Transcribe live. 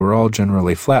were all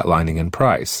generally flatlining in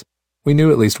price. We knew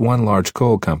at least one large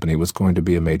coal company was going to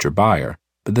be a major buyer,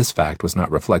 but this fact was not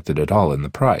reflected at all in the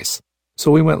price.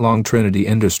 So we went long Trinity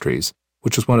Industries,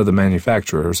 which was one of the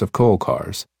manufacturers of coal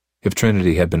cars. If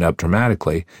Trinity had been up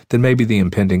dramatically, then maybe the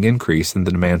impending increase in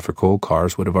the demand for coal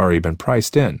cars would have already been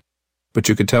priced in. But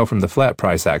you could tell from the flat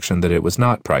price action that it was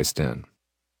not priced in.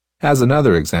 As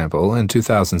another example, in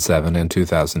 2007 and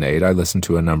 2008, I listened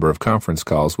to a number of conference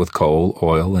calls with coal,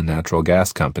 oil, and natural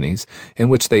gas companies in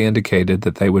which they indicated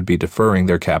that they would be deferring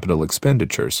their capital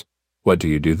expenditures. What do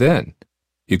you do then?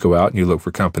 You go out and you look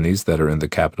for companies that are in the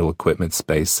capital equipment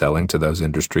space selling to those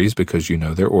industries because you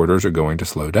know their orders are going to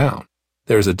slow down.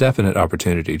 There is a definite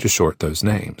opportunity to short those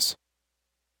names.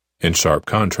 In sharp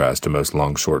contrast to most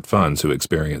long-short funds who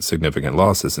experienced significant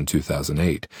losses in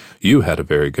 2008, you had a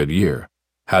very good year.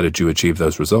 How did you achieve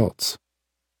those results?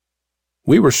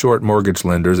 We were short mortgage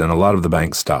lenders and a lot of the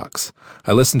bank stocks.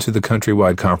 I listened to the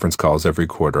countrywide conference calls every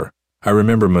quarter. I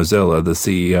remember Mozilla, the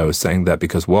CEO, saying that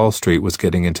because Wall Street was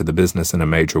getting into the business in a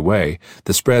major way,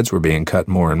 the spreads were being cut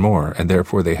more and more, and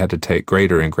therefore they had to take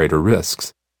greater and greater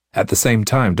risks. At the same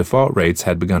time, default rates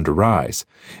had begun to rise.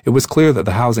 It was clear that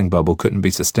the housing bubble couldn't be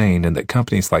sustained and that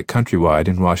companies like Countrywide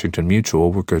and Washington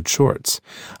Mutual were good shorts.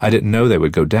 I didn't know they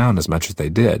would go down as much as they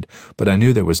did, but I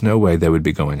knew there was no way they would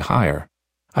be going higher.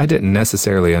 I didn't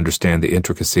necessarily understand the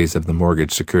intricacies of the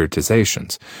mortgage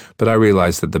securitizations, but I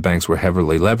realized that the banks were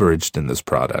heavily leveraged in this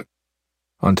product.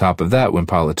 On top of that, when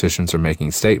politicians are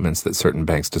making statements that certain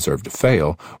banks deserve to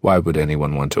fail, why would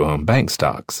anyone want to own bank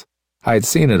stocks? I had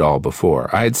seen it all before.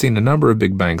 I had seen a number of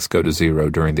big banks go to zero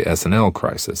during the S&L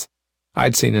crisis.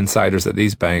 I'd seen insiders at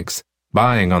these banks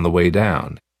buying on the way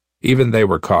down. Even they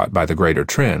were caught by the greater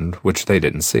trend, which they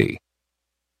didn't see.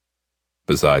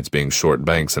 Besides being short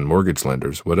banks and mortgage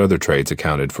lenders, what other trades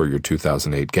accounted for your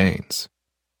 2008 gains?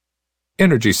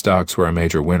 Energy stocks were a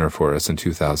major winner for us in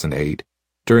 2008.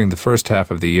 During the first half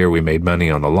of the year, we made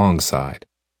money on the long side.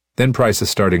 Then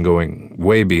prices started going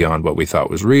way beyond what we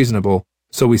thought was reasonable,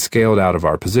 so we scaled out of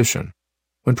our position.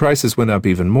 When prices went up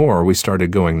even more, we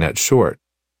started going net short.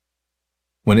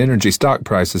 When energy stock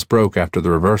prices broke after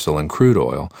the reversal in crude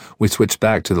oil, we switched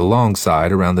back to the long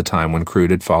side around the time when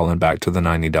crude had fallen back to the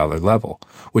 $90 level,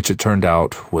 which it turned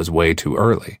out was way too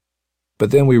early. But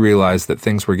then we realized that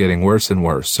things were getting worse and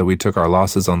worse, so we took our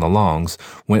losses on the longs,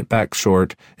 went back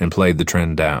short, and played the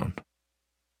trend down.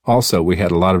 Also, we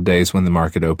had a lot of days when the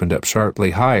market opened up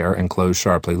sharply higher and closed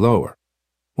sharply lower.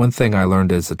 One thing I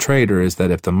learned as a trader is that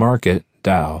if the market,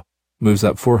 Dow, moves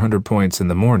up 400 points in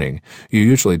the morning, you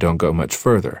usually don't go much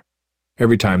further.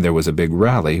 Every time there was a big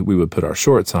rally, we would put our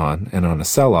shorts on, and on a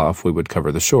sell-off, we would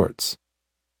cover the shorts.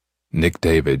 Nick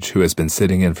Davidge, who has been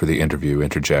sitting in for the interview,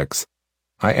 interjects,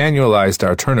 I annualized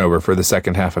our turnover for the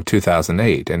second half of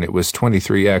 2008, and it was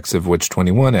 23x, of which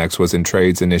 21x was in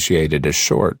trades initiated as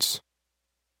shorts.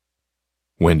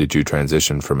 When did you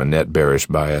transition from a net bearish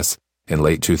bias in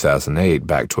late 2008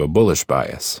 back to a bullish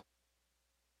bias?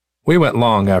 We went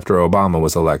long after Obama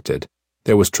was elected.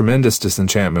 There was tremendous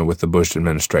disenchantment with the Bush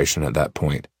administration at that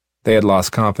point. They had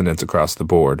lost confidence across the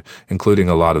board, including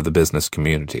a lot of the business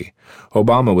community.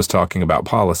 Obama was talking about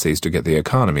policies to get the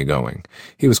economy going.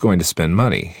 He was going to spend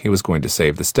money. He was going to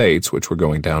save the states, which were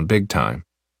going down big time.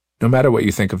 No matter what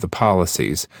you think of the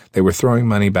policies, they were throwing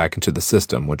money back into the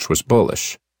system, which was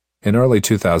bullish. In early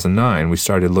 2009, we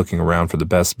started looking around for the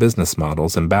best business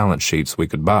models and balance sheets we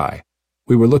could buy.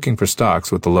 We were looking for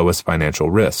stocks with the lowest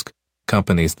financial risk,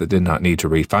 companies that did not need to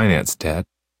refinance debt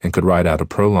and could ride out a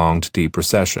prolonged deep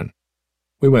recession.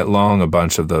 We went long a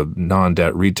bunch of the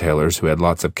non-debt retailers who had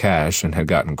lots of cash and had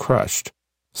gotten crushed.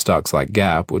 Stocks like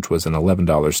Gap, which was an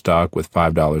 $11 stock with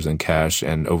 $5 in cash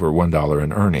and over $1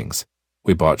 in earnings.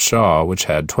 We bought Shaw, which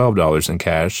had $12 in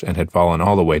cash and had fallen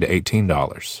all the way to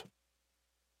 $18.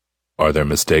 Are there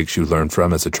mistakes you learned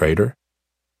from as a trader?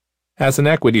 As an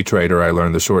equity trader, I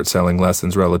learned the short-selling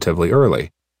lessons relatively early.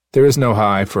 There is no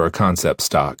high for a concept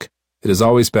stock. It is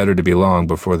always better to be long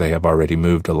before they have already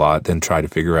moved a lot than try to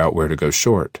figure out where to go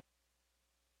short.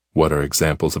 What are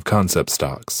examples of concept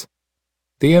stocks?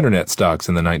 The internet stocks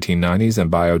in the 1990s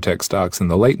and biotech stocks in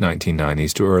the late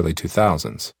 1990s to early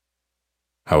 2000s.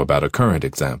 How about a current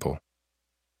example?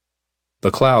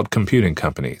 The cloud computing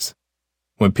companies.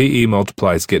 When PE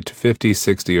multiplies get to 50,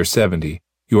 60, or 70,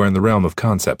 you are in the realm of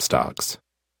concept stocks.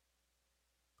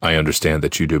 I understand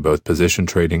that you do both position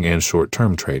trading and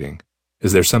short-term trading.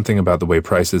 Is there something about the way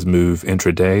prices move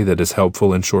intraday that is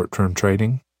helpful in short-term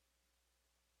trading?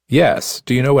 Yes.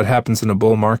 Do you know what happens in a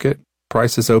bull market?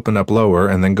 Prices open up lower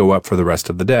and then go up for the rest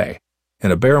of the day. In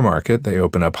a bear market, they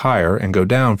open up higher and go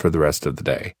down for the rest of the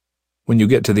day. When you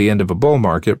get to the end of a bull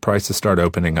market, prices start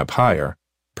opening up higher.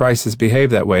 Prices behave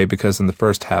that way because in the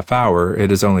first half hour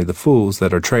it is only the fools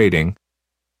that are trading,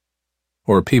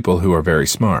 or people who are very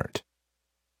smart.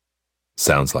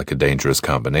 Sounds like a dangerous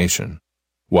combination.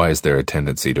 Why is there a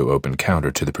tendency to open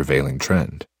counter to the prevailing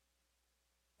trend?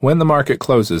 When the market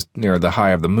closes near the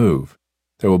high of the move,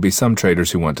 there will be some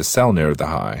traders who want to sell near the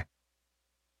high,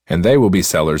 and they will be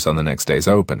sellers on the next day's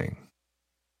opening.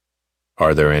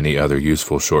 Are there any other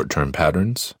useful short-term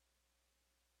patterns?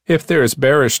 If there is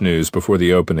bearish news before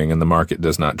the opening and the market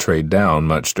does not trade down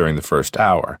much during the first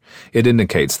hour, it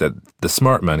indicates that the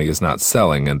smart money is not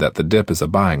selling and that the dip is a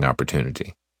buying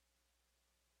opportunity.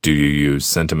 Do you use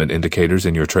sentiment indicators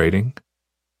in your trading?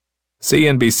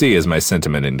 CNBC is my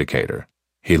sentiment indicator.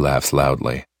 He laughs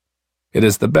loudly. It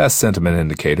is the best sentiment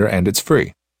indicator and it's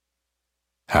free.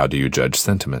 How do you judge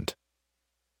sentiment?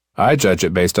 I judge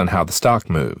it based on how the stock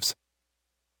moves.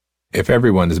 If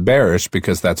everyone is bearish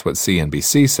because that's what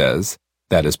CNBC says,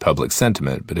 that is public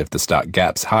sentiment, but if the stock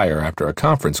gaps higher after a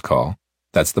conference call,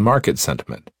 that's the market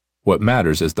sentiment. What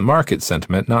matters is the market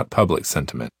sentiment, not public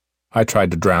sentiment. I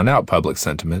tried to drown out public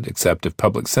sentiment, except if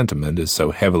public sentiment is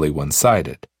so heavily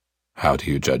one-sided. How do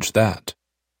you judge that?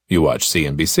 You watch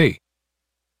CNBC.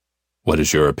 What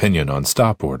is your opinion on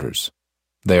stop orders?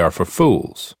 They are for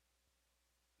fools.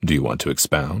 Do you want to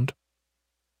expound?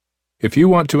 If you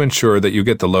want to ensure that you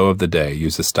get the low of the day,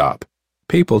 use a stop.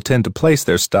 People tend to place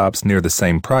their stops near the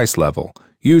same price level,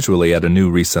 usually at a new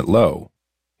recent low.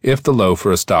 If the low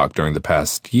for a stock during the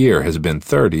past year has been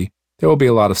 30, there will be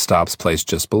a lot of stops placed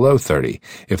just below 30.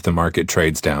 If the market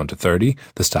trades down to 30,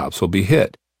 the stops will be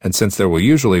hit, and since there will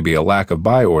usually be a lack of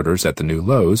buy orders at the new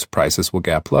lows, prices will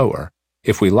gap lower.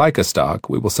 If we like a stock,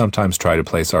 we will sometimes try to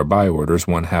place our buy orders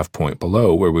 1/2 point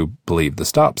below where we believe the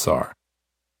stops are.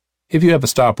 If you have a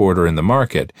stop order in the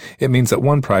market, it means that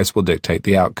one price will dictate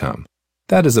the outcome.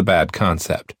 That is a bad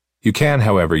concept. You can,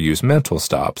 however, use mental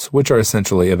stops, which are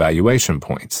essentially evaluation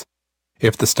points.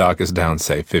 If the stock is down,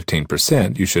 say,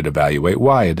 15%, you should evaluate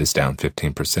why it is down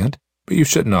 15%, but you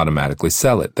shouldn't automatically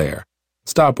sell it there.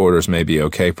 Stop orders may be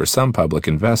okay for some public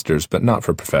investors, but not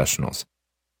for professionals.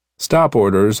 Stop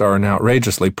orders are an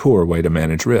outrageously poor way to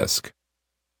manage risk.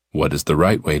 What is the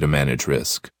right way to manage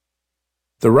risk?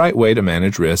 The right way to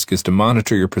manage risk is to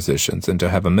monitor your positions and to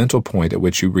have a mental point at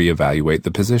which you reevaluate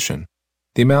the position.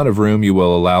 The amount of room you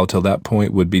will allow till that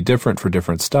point would be different for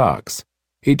different stocks.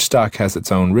 Each stock has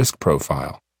its own risk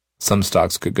profile. Some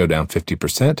stocks could go down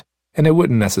 50%, and it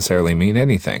wouldn't necessarily mean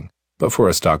anything, but for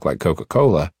a stock like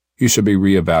Coca-Cola, you should be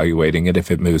reevaluating it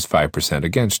if it moves 5%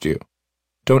 against you.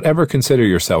 Don't ever consider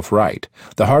yourself right.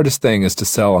 The hardest thing is to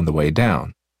sell on the way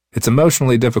down. It's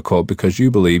emotionally difficult because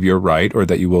you believe you're right or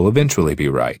that you will eventually be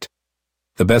right.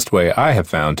 The best way I have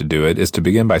found to do it is to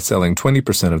begin by selling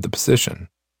 20% of the position.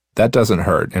 That doesn't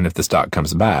hurt, and if the stock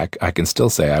comes back, I can still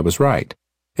say I was right.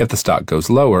 If the stock goes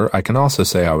lower, I can also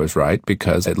say I was right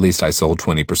because at least I sold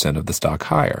 20% of the stock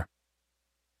higher.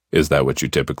 Is that what you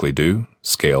typically do?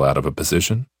 Scale out of a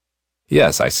position?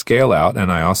 Yes, I scale out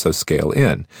and I also scale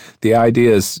in. The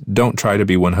idea is don't try to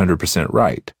be 100%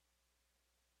 right.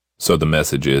 So the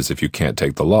message is if you can't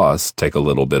take the loss, take a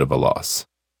little bit of a loss.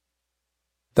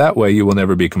 That way you will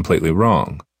never be completely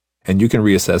wrong, and you can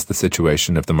reassess the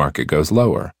situation if the market goes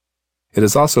lower. It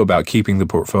is also about keeping the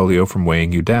portfolio from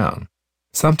weighing you down.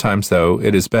 Sometimes, though,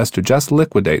 it is best to just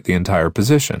liquidate the entire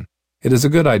position. It is a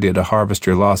good idea to harvest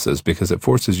your losses because it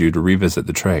forces you to revisit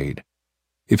the trade.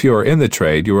 If you are in the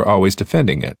trade, you are always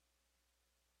defending it.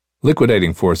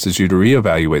 Liquidating forces you to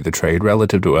reevaluate the trade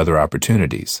relative to other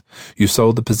opportunities. You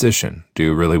sold the position. Do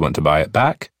you really want to buy it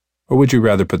back? Or would you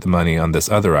rather put the money on this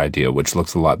other idea which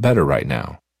looks a lot better right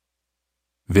now?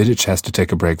 Vidich has to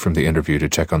take a break from the interview to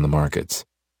check on the markets.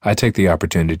 I take the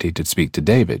opportunity to speak to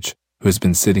David, who has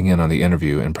been sitting in on the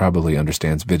interview and probably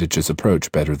understands Vidich's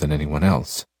approach better than anyone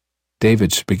else.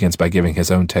 David begins by giving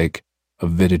his own take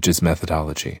of Vidich's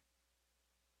methodology.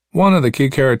 One of the key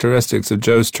characteristics of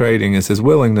Joe's trading is his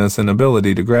willingness and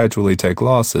ability to gradually take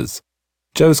losses.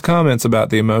 Joe's comments about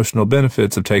the emotional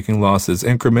benefits of taking losses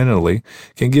incrementally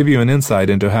can give you an insight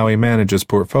into how he manages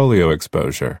portfolio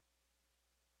exposure.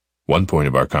 One point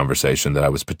of our conversation that I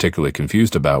was particularly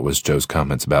confused about was Joe's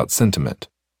comments about sentiment.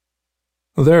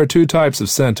 Well, there are two types of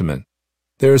sentiment.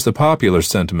 There is the popular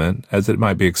sentiment, as it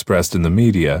might be expressed in the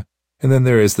media, and then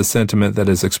there is the sentiment that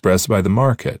is expressed by the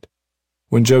market.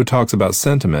 When Joe talks about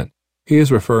sentiment, he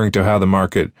is referring to how the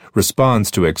market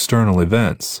responds to external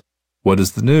events. What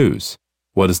is the news?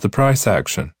 What is the price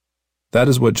action? That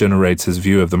is what generates his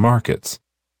view of the markets.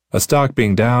 A stock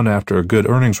being down after a good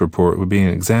earnings report would be an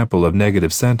example of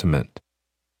negative sentiment.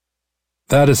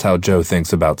 That is how Joe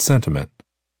thinks about sentiment.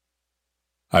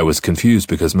 I was confused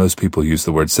because most people use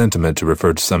the word sentiment to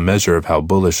refer to some measure of how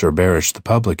bullish or bearish the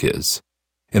public is.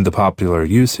 In the popular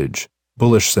usage,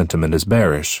 bullish sentiment is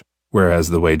bearish, whereas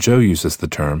the way Joe uses the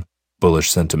term, bullish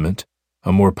sentiment,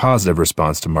 a more positive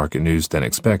response to market news than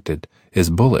expected, is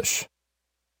bullish.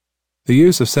 The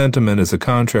use of sentiment as a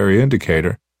contrary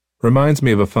indicator reminds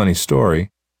me of a funny story.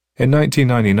 In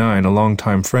 1999, a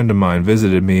longtime friend of mine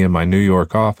visited me in my New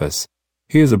York office.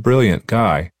 He is a brilliant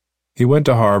guy. He went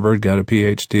to Harvard, got a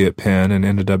PhD at Penn, and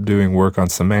ended up doing work on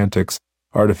semantics,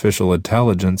 artificial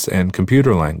intelligence, and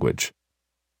computer language.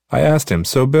 I asked him,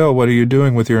 "So Bill, what are you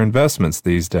doing with your investments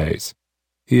these days?"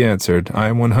 He answered, "I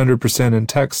am 100% in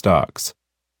tech stocks."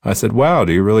 I said, "Wow,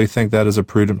 do you really think that is a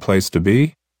prudent place to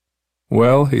be?"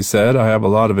 "Well," he said, "I have a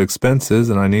lot of expenses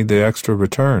and I need the extra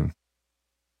return."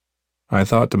 I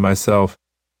thought to myself,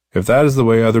 if that is the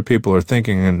way other people are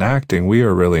thinking and acting, we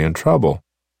are really in trouble.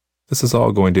 This is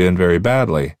all going to end very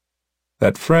badly.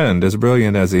 That friend, as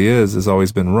brilliant as he is, has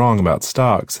always been wrong about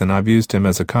stocks, and I've used him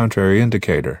as a contrary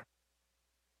indicator.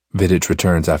 Vidic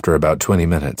returns after about 20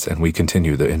 minutes, and we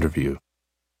continue the interview.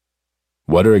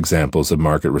 What are examples of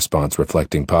market response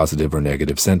reflecting positive or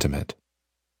negative sentiment?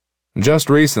 Just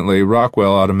recently,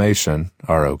 Rockwell Automation,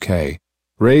 ROK,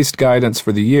 raised guidance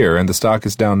for the year and the stock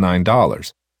is down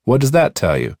 $9. What does that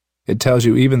tell you? It tells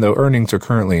you even though earnings are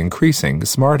currently increasing,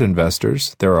 smart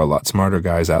investors, there are a lot smarter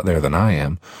guys out there than I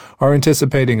am, are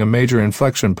anticipating a major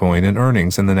inflection point in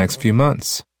earnings in the next few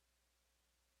months.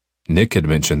 Nick had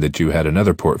mentioned that you had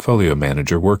another portfolio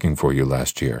manager working for you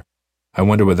last year. I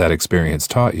wonder what that experience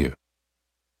taught you.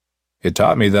 It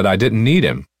taught me that I didn't need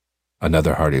him.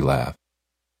 Another hearty laugh.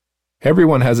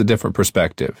 Everyone has a different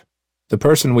perspective. The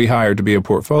person we hired to be a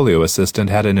portfolio assistant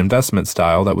had an investment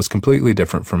style that was completely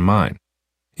different from mine.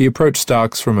 He approached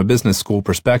stocks from a business school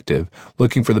perspective,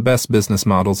 looking for the best business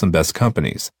models and best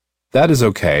companies. That is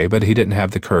okay, but he didn't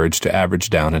have the courage to average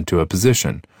down into a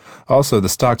position. Also, the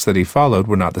stocks that he followed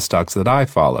were not the stocks that I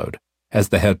followed. As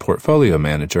the head portfolio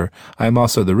manager, I am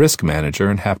also the risk manager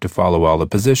and have to follow all the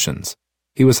positions.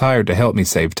 He was hired to help me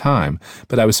save time,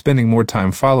 but I was spending more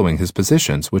time following his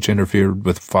positions, which interfered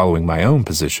with following my own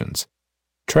positions.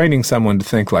 Training someone to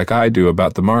think like I do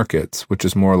about the markets, which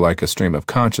is more like a stream of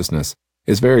consciousness,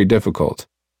 is very difficult.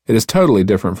 It is totally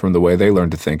different from the way they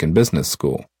learn to think in business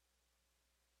school.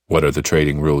 What are the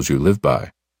trading rules you live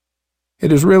by?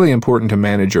 It is really important to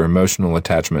manage your emotional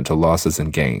attachment to losses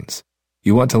and gains.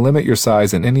 You want to limit your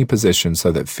size in any position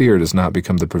so that fear does not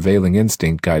become the prevailing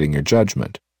instinct guiding your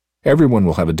judgment. Everyone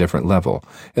will have a different level.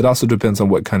 It also depends on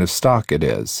what kind of stock it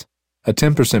is. A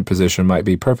 10% position might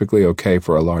be perfectly okay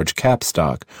for a large cap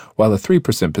stock, while a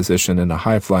 3% position in a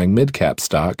high-flying mid-cap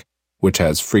stock, which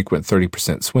has frequent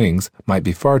 30% swings, might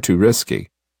be far too risky.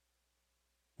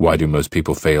 Why do most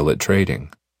people fail at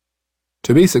trading?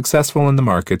 To be successful in the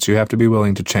markets, you have to be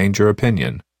willing to change your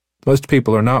opinion. Most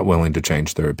people are not willing to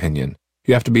change their opinion.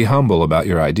 You have to be humble about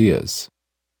your ideas.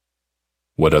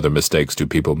 What other mistakes do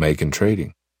people make in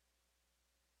trading?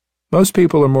 Most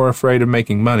people are more afraid of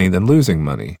making money than losing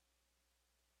money.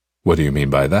 What do you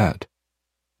mean by that?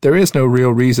 There is no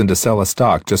real reason to sell a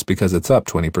stock just because it's up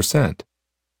 20%.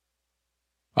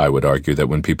 I would argue that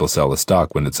when people sell a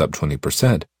stock when it's up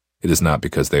 20%, it is not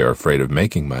because they are afraid of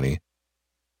making money,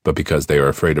 but because they are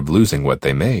afraid of losing what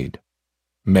they made.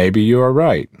 Maybe you are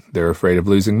right, they're afraid of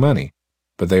losing money,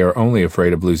 but they are only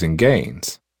afraid of losing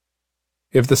gains.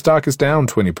 If the stock is down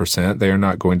 20%, they are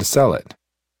not going to sell it.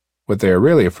 What they are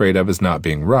really afraid of is not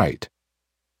being right.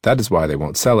 That is why they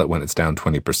won't sell it when it's down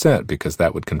 20%, because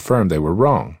that would confirm they were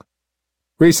wrong.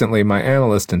 Recently, my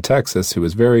analyst in Texas, who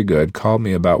was very good, called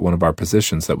me about one of our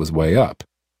positions that was way up.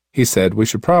 He said we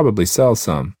should probably sell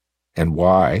some. And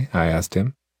why? I asked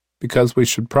him. Because we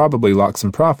should probably lock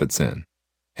some profits in.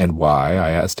 And why? I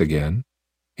asked again.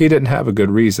 He didn't have a good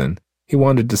reason. He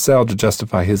wanted to sell to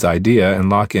justify his idea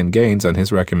and lock in gains on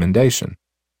his recommendation.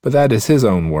 But that is his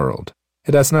own world.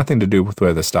 It has nothing to do with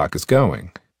where the stock is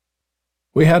going.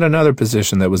 We had another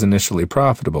position that was initially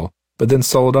profitable, but then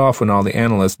sold off when all the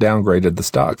analysts downgraded the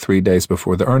stock 3 days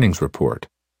before the earnings report.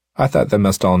 I thought they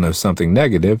must all know something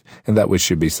negative and that we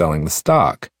should be selling the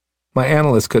stock. My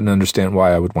analyst couldn't understand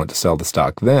why I would want to sell the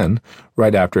stock then,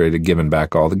 right after it had given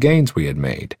back all the gains we had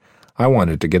made. I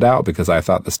wanted to get out because I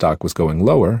thought the stock was going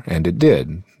lower, and it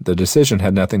did. The decision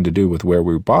had nothing to do with where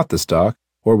we bought the stock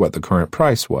or what the current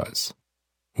price was.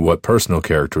 What personal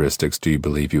characteristics do you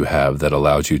believe you have that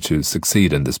allows you to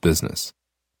succeed in this business?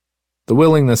 The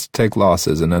willingness to take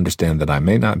losses and understand that I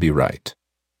may not be right.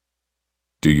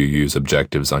 Do you use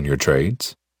objectives on your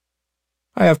trades?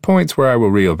 I have points where I will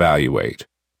reevaluate,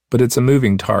 but it's a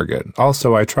moving target.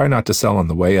 Also, I try not to sell on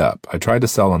the way up. I try to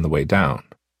sell on the way down.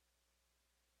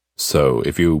 So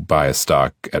if you buy a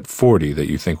stock at 40 that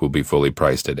you think will be fully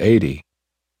priced at 80,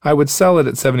 I would sell it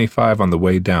at 75 on the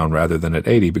way down rather than at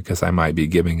 80 because I might be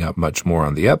giving up much more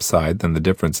on the upside than the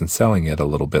difference in selling it a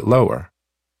little bit lower.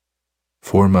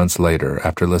 4 months later,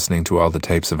 after listening to all the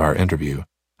tapes of our interview,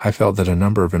 I felt that a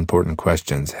number of important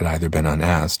questions had either been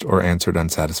unasked or answered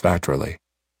unsatisfactorily.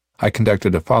 I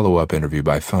conducted a follow-up interview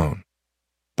by phone.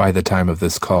 By the time of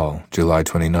this call, July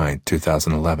 29,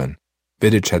 2011,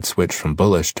 Vidic had switched from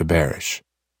bullish to bearish.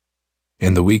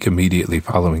 In the week immediately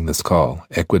following this call,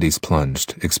 equities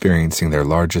plunged, experiencing their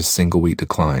largest single-week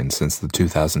decline since the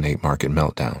 2008 market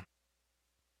meltdown.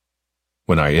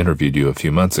 When I interviewed you a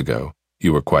few months ago,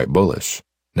 you were quite bullish.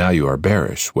 Now you are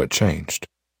bearish. What changed?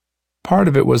 Part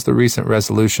of it was the recent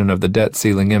resolution of the debt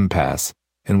ceiling impasse,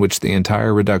 in which the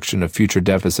entire reduction of future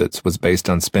deficits was based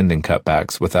on spending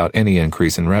cutbacks without any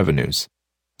increase in revenues.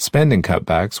 Spending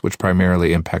cutbacks, which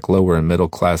primarily impact lower and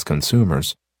middle-class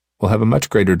consumers, will have a much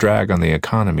greater drag on the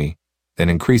economy than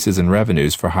increases in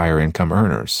revenues for higher-income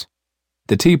earners.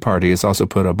 The Tea Party has also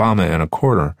put Obama in a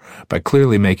corner by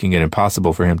clearly making it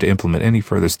impossible for him to implement any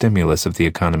further stimulus if the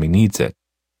economy needs it.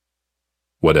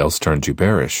 What else turned you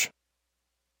bearish?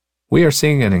 We are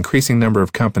seeing an increasing number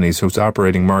of companies whose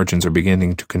operating margins are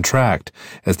beginning to contract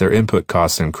as their input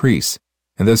costs increase,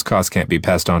 and those costs can't be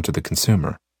passed on to the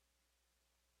consumer.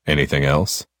 Anything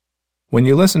else? When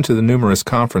you listen to the numerous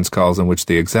conference calls in which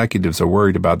the executives are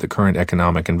worried about the current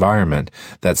economic environment,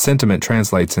 that sentiment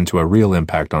translates into a real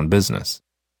impact on business.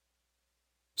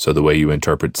 So the way you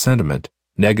interpret sentiment,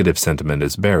 negative sentiment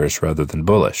is bearish rather than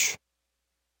bullish.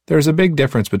 There is a big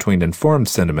difference between informed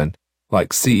sentiment,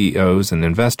 like CEOs, and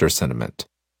investor sentiment.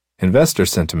 Investor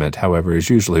sentiment, however,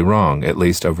 is usually wrong, at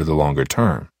least over the longer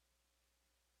term.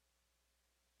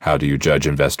 How do you judge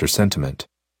investor sentiment?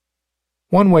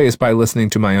 One way is by listening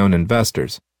to my own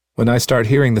investors. When I start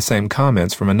hearing the same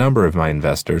comments from a number of my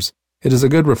investors, it is a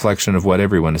good reflection of what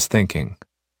everyone is thinking.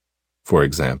 For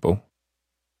example,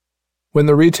 when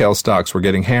the retail stocks were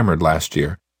getting hammered last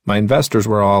year, my investors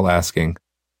were all asking,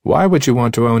 "Why would you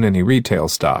want to own any retail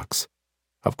stocks?"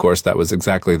 Of course, that was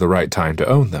exactly the right time to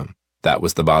own them. That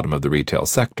was the bottom of the retail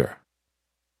sector.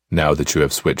 Now that you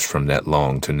have switched from net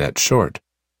long to net short,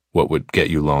 what would get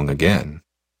you long again?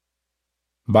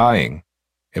 Buying.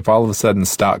 If all of a sudden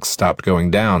stocks stopped going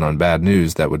down on bad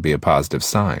news, that would be a positive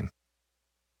sign.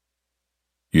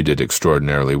 You did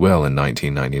extraordinarily well in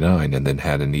 1999 and then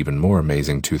had an even more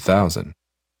amazing 2000.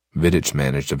 Vidic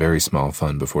managed a very small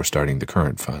fund before starting the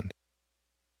current fund.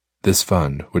 This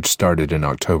fund, which started in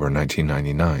October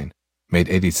 1999, made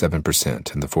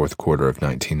 87% in the fourth quarter of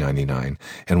 1999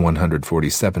 and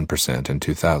 147% in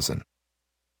 2000.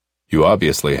 You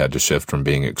obviously had to shift from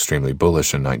being extremely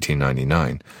bullish in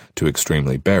 1999 to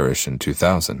extremely bearish in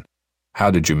 2000.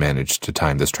 How did you manage to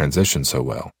time this transition so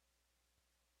well?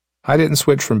 I didn't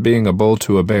switch from being a bull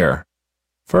to a bear.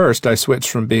 First, I switched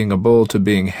from being a bull to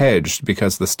being hedged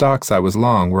because the stocks I was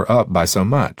long were up by so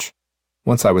much.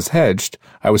 Once I was hedged,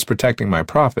 I was protecting my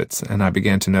profits, and I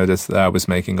began to notice that I was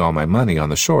making all my money on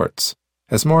the shorts.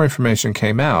 As more information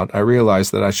came out, I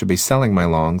realized that I should be selling my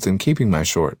longs and keeping my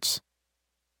shorts.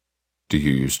 Do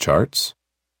you use charts?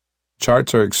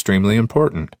 Charts are extremely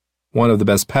important. One of the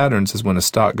best patterns is when a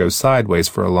stock goes sideways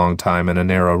for a long time in a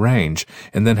narrow range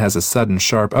and then has a sudden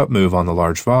sharp up move on the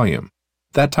large volume.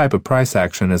 That type of price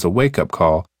action is a wake-up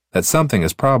call that something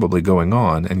is probably going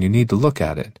on and you need to look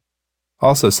at it.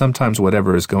 Also, sometimes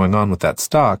whatever is going on with that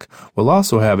stock will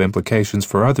also have implications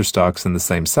for other stocks in the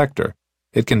same sector.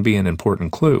 It can be an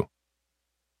important clue.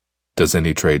 Does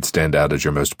any trade stand out as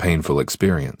your most painful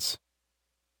experience?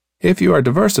 If you are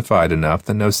diversified enough,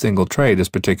 then no single trade is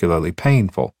particularly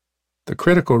painful. The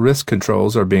critical risk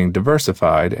controls are being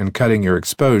diversified and cutting your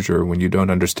exposure when you don't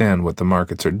understand what the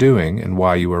markets are doing and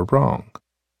why you are wrong.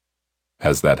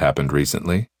 Has that happened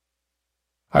recently?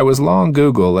 I was long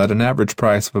Google at an average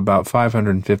price of about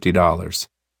 $550.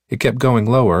 It kept going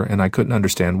lower and I couldn't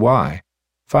understand why.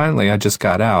 Finally, I just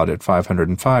got out at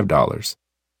 $505.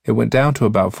 It went down to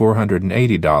about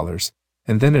 $480.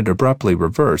 And then it abruptly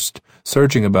reversed,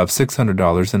 surging above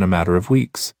 $600 in a matter of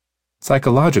weeks.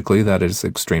 Psychologically, that is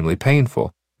extremely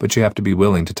painful, but you have to be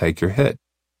willing to take your hit.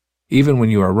 Even when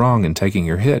you are wrong in taking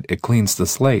your hit, it cleans the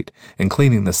slate, and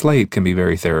cleaning the slate can be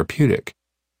very therapeutic.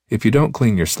 If you don't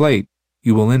clean your slate,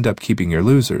 you will end up keeping your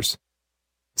losers.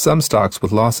 Some stocks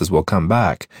with losses will come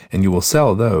back, and you will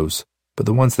sell those, but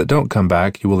the ones that don't come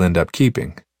back, you will end up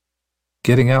keeping.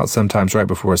 Getting out sometimes right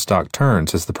before a stock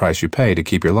turns is the price you pay to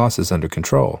keep your losses under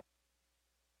control.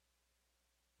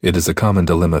 It is a common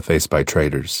dilemma faced by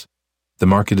traders. The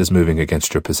market is moving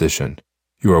against your position.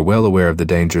 You are well aware of the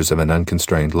dangers of an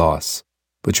unconstrained loss.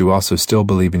 but you also still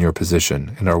believe in your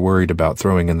position and are worried about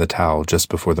throwing in the towel just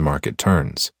before the market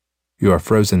turns. You are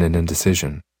frozen in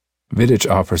indecision. Vidich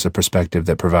offers a perspective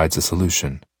that provides a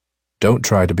solution. Don't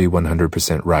try to be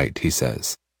 100% right, he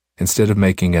says, instead of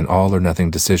making an all-or-nothing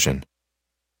decision.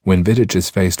 When Vidich is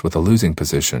faced with a losing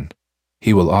position,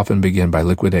 he will often begin by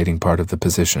liquidating part of the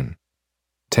position.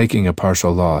 Taking a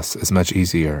partial loss is much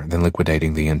easier than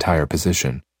liquidating the entire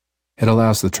position. It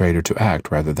allows the trader to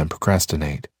act rather than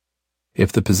procrastinate.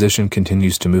 If the position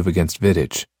continues to move against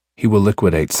Vidich, he will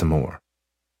liquidate some more.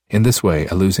 In this way,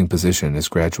 a losing position is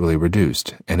gradually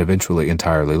reduced and eventually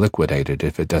entirely liquidated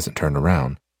if it doesn't turn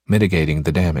around, mitigating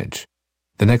the damage.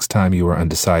 The next time you are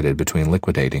undecided between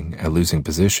liquidating a losing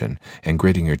position and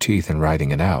gritting your teeth and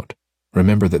riding it out,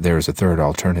 remember that there is a third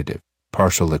alternative,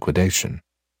 partial liquidation.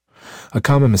 A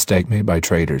common mistake made by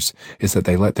traders is that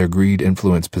they let their greed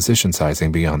influence position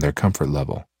sizing beyond their comfort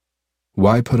level.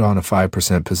 Why put on a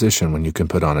 5% position when you can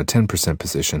put on a 10%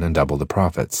 position and double the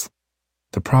profits?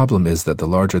 The problem is that the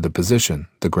larger the position,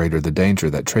 the greater the danger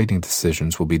that trading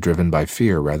decisions will be driven by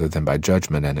fear rather than by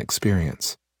judgment and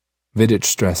experience. Vidich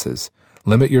stresses,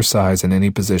 limit your size in any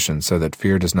position so that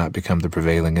fear does not become the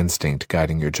prevailing instinct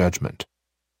guiding your judgment.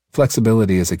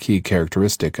 Flexibility is a key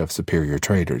characteristic of superior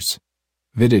traders.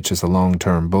 Vidich is a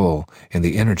long-term bull in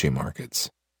the energy markets,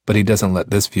 but he doesn't let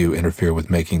this view interfere with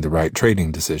making the right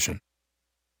trading decision.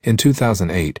 In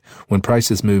 2008, when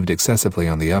prices moved excessively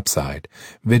on the upside,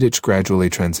 Vidich gradually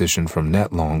transitioned from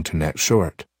net long to net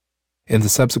short. In the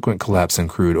subsequent collapse in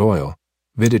crude oil,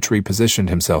 Vidich repositioned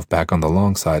himself back on the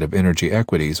long side of energy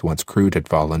equities once crude had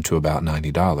fallen to about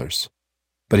 $90.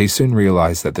 But he soon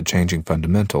realized that the changing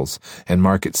fundamentals and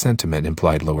market sentiment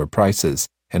implied lower prices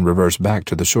and reversed back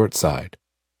to the short side.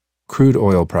 Crude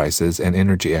oil prices and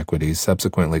energy equities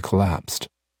subsequently collapsed.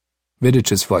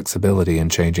 Vidich's flexibility in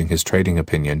changing his trading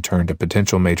opinion turned a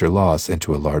potential major loss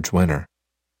into a large winner.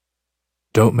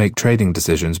 Don't make trading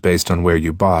decisions based on where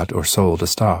you bought or sold a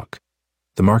stock.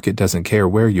 The market doesn't care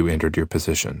where you entered your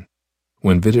position.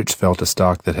 When Vidich felt a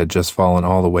stock that had just fallen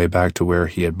all the way back to where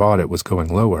he had bought it was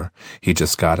going lower, he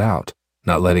just got out,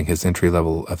 not letting his entry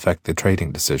level affect the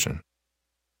trading decision.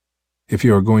 If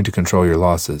you are going to control your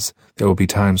losses, there will be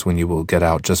times when you will get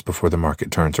out just before the market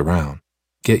turns around.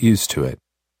 Get used to it.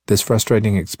 This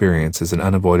frustrating experience is an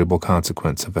unavoidable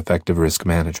consequence of effective risk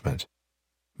management.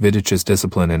 Vidich's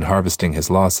discipline in harvesting his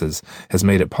losses has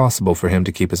made it possible for him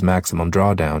to keep his maximum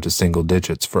drawdown to single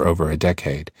digits for over a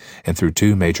decade and through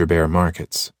 2 major bear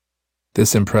markets.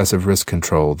 This impressive risk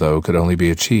control, though, could only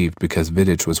be achieved because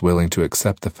Vidich was willing to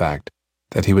accept the fact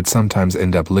that he would sometimes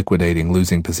end up liquidating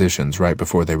losing positions right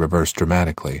before they reversed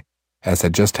dramatically, as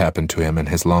had just happened to him in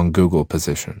his long Google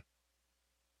position.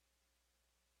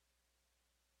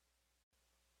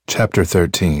 Chapter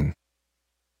 13.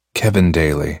 Kevin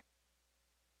Daly.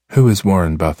 Who is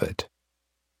Warren Buffett?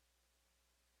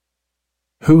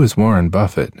 Who is Warren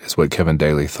Buffett is what Kevin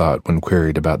Daly thought when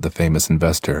queried about the famous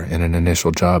investor in an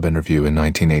initial job interview in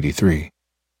 1983.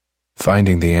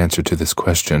 Finding the answer to this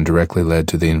question directly led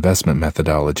to the investment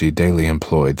methodology Daly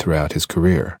employed throughout his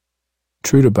career.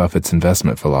 True to Buffett's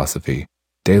investment philosophy,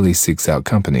 Daly seeks out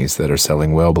companies that are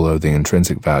selling well below the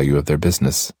intrinsic value of their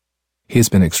business. He has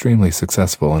been extremely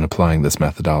successful in applying this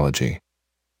methodology.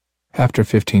 After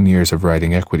 15 years of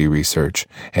writing equity research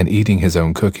and eating his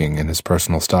own cooking in his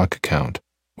personal stock account,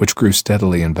 which grew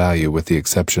steadily in value with the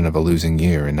exception of a losing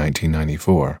year in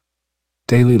 1994,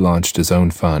 Daly launched his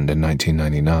own fund in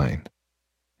 1999.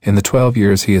 In the 12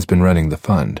 years he has been running the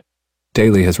fund,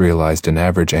 Daly has realized an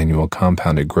average annual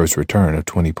compounded gross return of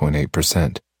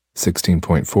 20.8%,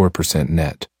 16.4%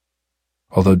 net.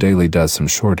 Although Daly does some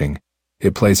shorting,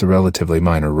 it plays a relatively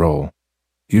minor role,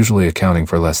 usually accounting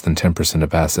for less than 10%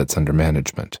 of assets under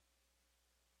management.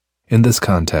 In this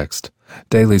context,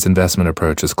 Daly's investment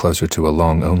approach is closer to a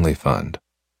long-only fund,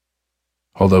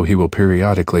 although he will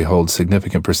periodically hold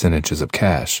significant percentages of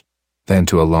cash, than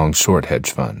to a long-short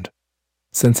hedge fund.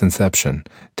 Since inception,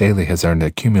 Daly has earned a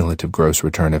cumulative gross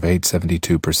return of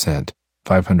 872%,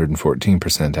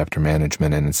 514% after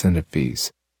management and incentive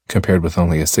fees, compared with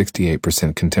only a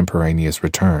 68% contemporaneous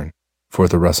return for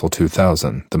the Russell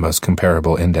 2000, the most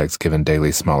comparable index given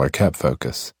Daly's smaller cap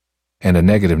focus, and a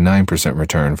negative 9%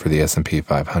 return for the S&P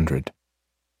 500.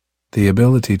 The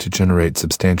ability to generate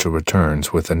substantial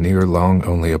returns with a near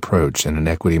long-only approach in an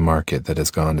equity market that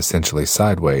has gone essentially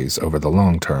sideways over the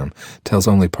long term tells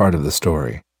only part of the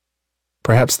story.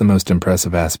 Perhaps the most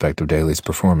impressive aspect of Daly's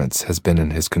performance has been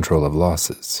in his control of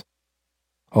losses.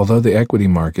 Although the equity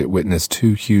market witnessed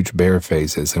 2 huge bear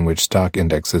phases in which stock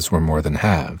indexes were more than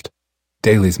halved,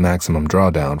 Daly's maximum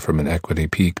drawdown from an equity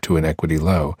peak to an equity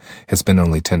low has been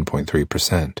only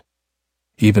 10.3%.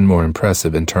 Even more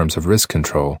impressive in terms of risk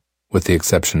control, with the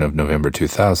exception of November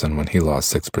 2000 when he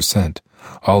lost 6%,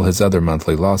 all his other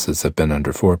monthly losses have been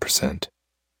under 4%.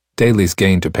 Daly's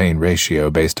gain-to-pain ratio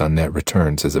based on net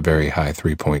returns is a very high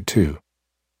 3.2.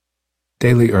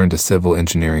 Daly earned a civil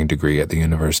engineering degree at the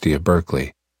University of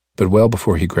Berkeley, but well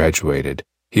before he graduated,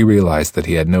 he realized that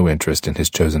he had no interest in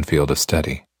his chosen field of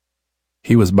study.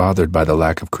 He was bothered by the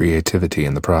lack of creativity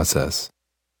in the process.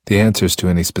 The answers to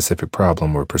any specific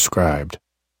problem were prescribed.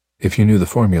 If you knew the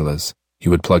formulas,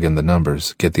 you would plug in the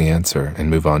numbers, get the answer,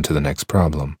 and move on to the next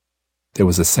problem. There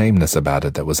was a sameness about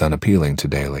it that was unappealing to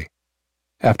Daly.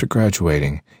 After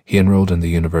graduating, he enrolled in the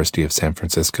University of San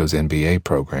Francisco's MBA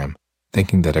program,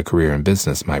 thinking that a career in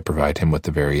business might provide him with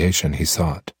the variation he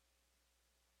sought.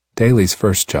 Daly's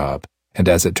first job, and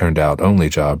as it turned out only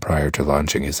job prior to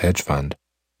launching his hedge fund,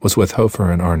 was with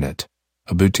Hofer and Arnott,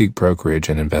 a boutique brokerage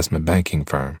and investment banking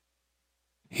firm.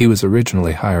 He was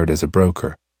originally hired as a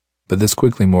broker, but this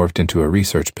quickly morphed into a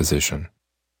research position.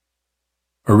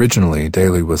 Originally,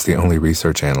 Daly was the only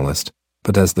research analyst,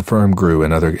 but as the firm grew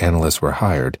and other analysts were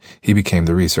hired, he became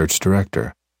the research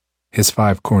director. His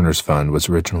Five Corners Fund was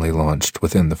originally launched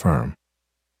within the firm.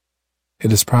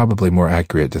 It is probably more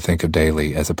accurate to think of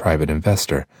Daly as a private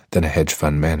investor than a hedge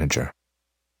fund manager.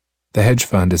 The hedge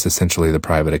fund is essentially the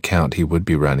private account he would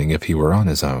be running if he were on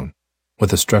his own,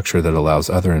 with a structure that allows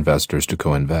other investors to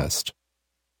co-invest.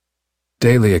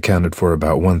 Daly accounted for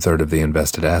about 1/3 of the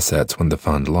invested assets when the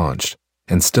fund launched,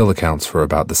 and still accounts for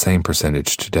about the same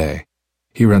percentage today.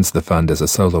 He runs the fund as a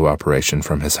solo operation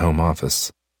from his home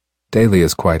office. Daly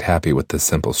is quite happy with this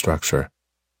simple structure,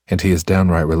 and he is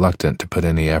downright reluctant to put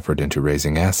any effort into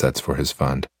raising assets for his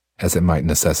fund, as it might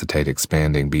necessitate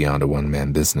expanding beyond a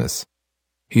one-man business.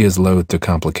 He is loath to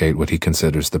complicate what he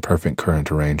considers the perfect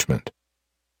current arrangement.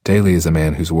 Daly is a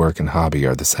man whose work and hobby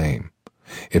are the same.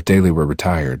 If Daly were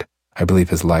retired, I believe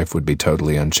his life would be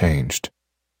totally unchanged.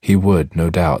 He would, no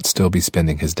doubt, still be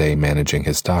spending his day managing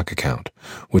his stock account,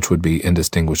 which would be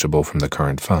indistinguishable from the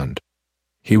current fund.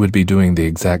 He would be doing the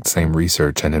exact same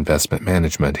research and investment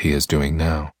management he is doing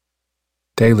now.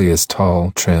 Daly is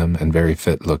tall, trim, and very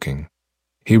fit-looking.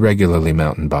 He regularly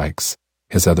mountain bikes,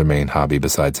 his other main hobby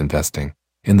besides investing,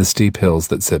 in the steep hills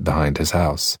that sit behind his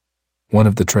house. One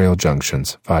of the trail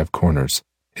junctions, Five Corners,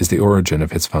 is the origin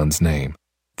of his fund's name,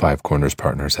 Five Corners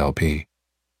Partners LP.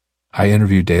 I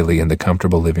interviewed Daly in the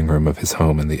comfortable living room of his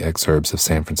home in the exurbs of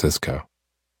San Francisco.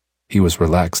 He was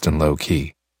relaxed and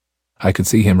low-key. I could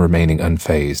see him remaining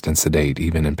unfazed and sedate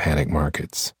even in panic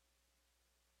markets.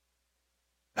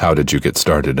 How did you get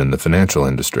started in the financial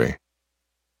industry?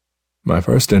 My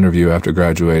first interview after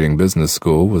graduating business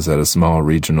school was at a small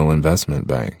regional investment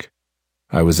bank.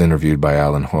 I was interviewed by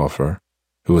Alan Hofer,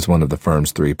 who was one of the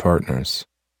firm's 3 partners.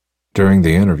 During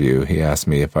the interview, he asked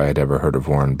me if I had ever heard of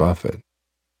Warren Buffett.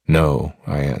 No,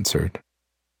 I answered.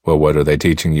 Well, what are they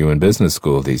teaching you in business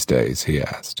school these days? He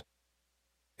asked.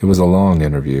 It was a long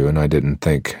interview, and I didn't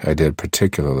think I did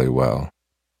particularly well.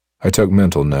 I took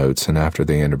mental notes, and after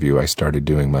the interview I started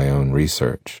doing my own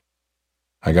research.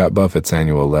 I got Buffett's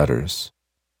annual letters.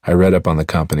 I read up on the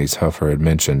companies Hofer had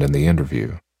mentioned in the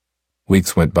interview.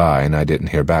 Weeks went by, and I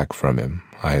didn't hear back from him.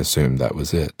 I assumed that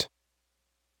was it.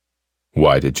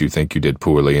 Why did you think you did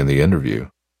poorly in the interview?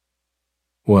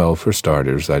 Well, for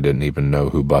starters, I didn't even know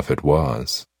who Buffett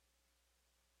was.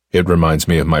 It reminds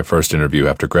me of my first interview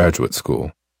after graduate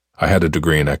school. I had a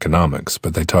degree in economics,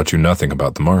 but they taught you nothing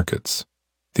about the markets.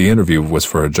 The interview was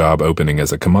for a job opening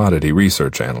as a commodity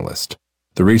research analyst.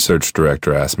 The research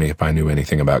director asked me if I knew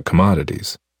anything about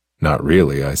commodities. Not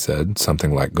really, I said,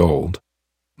 something like gold.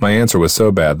 My answer was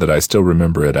so bad that I still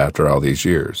remember it after all these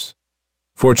years.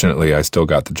 Fortunately, I still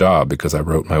got the job because I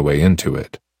wrote my way into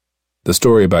it. The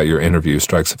story about your interview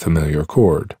strikes a familiar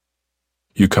chord.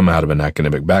 You come out of an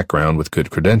academic background with good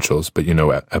credentials, but you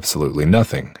know absolutely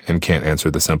nothing and can't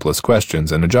answer the simplest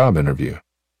questions in a job interview.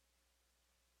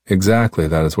 Exactly,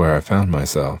 that is where I found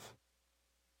myself.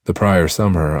 The prior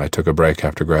summer, I took a break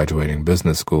after graduating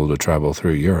business school to travel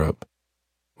through Europe.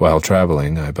 While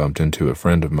traveling, I bumped into a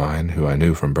friend of mine who I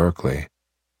knew from Berkeley.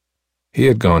 He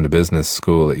had gone to business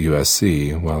school at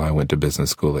USC while I went to business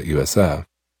school at USF.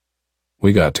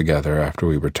 We got together after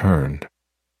we returned.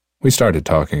 We started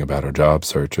talking about our job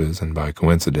searches, and by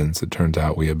coincidence, it turns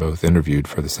out we had both interviewed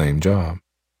for the same job.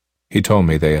 He told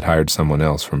me they had hired someone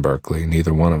else from Berkeley.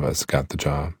 Neither one of us got the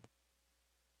job.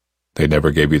 They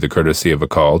never gave you the courtesy of a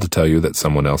call to tell you that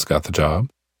someone else got the job?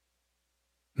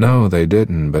 No, they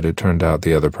didn't, but it turned out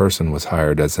the other person was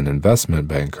hired as an investment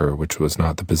banker, which was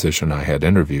not the position I had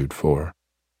interviewed for.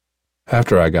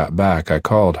 After I got back, I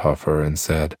called Hofer and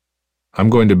said, "I'm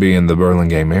going to be in the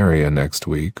Burlingame area next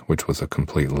week," which was a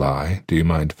complete lie. "Do you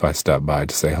mind if I stop by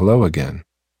to say hello again?"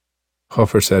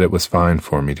 Hofer said it was fine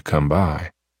for me to come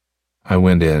by. I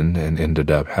went in and ended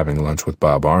up having lunch with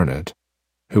Bob Arnott,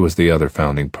 who was the other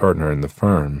founding partner in the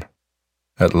firm.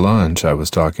 At lunch, I was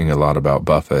talking a lot about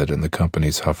Buffett and the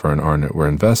companies Hofer and Arnott were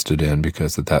invested in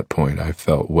because at that point I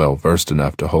felt well versed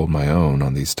enough to hold my own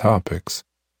on these topics.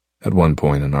 At one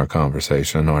point in our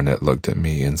conversation, Arnott looked at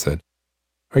me and said,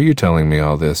 "Are you telling me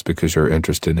all this because you're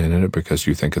interested in it or because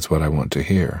you think it's what I want to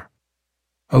hear?"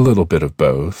 "A little bit of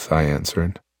both," I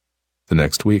answered. The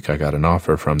next week, I got an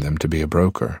offer from them to be a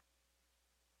broker.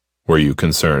 "Were you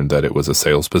concerned that it was a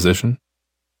sales position?"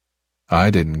 I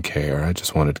didn't care. I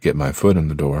just wanted to get my foot in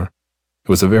the door. It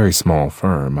was a very small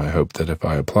firm. I hoped that if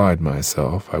I applied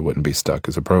myself, I wouldn't be stuck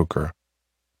as a broker.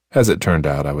 As it turned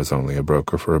out, I was only a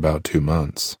broker for about 2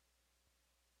 months.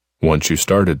 Once you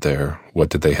started there, what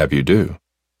did they have you do?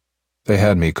 They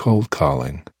had me cold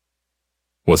calling.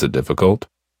 Was it difficult?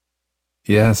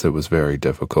 Yes, it was very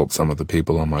difficult. Some of the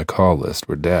people on my call list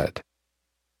were dead.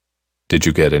 Did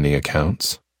you get any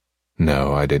accounts?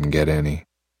 No, I didn't get any.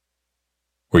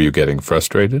 Were you getting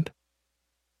frustrated?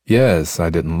 Yes, I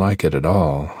didn't like it at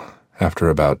all. After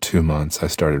about 2 months, I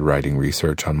started writing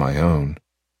research on my own.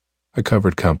 I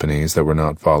covered companies that were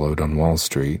not followed on Wall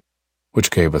Street,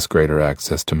 which gave us greater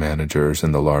access to managers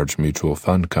in the large mutual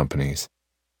fund companies.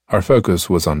 Our focus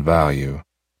was on value.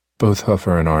 Both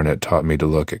Hofer and Arnott taught me to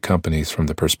look at companies from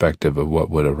the perspective of what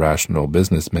would a rational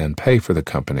businessman pay for the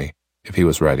company if he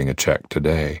was writing a check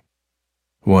today.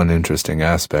 One interesting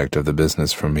aspect of the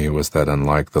business for me was that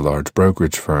unlike the large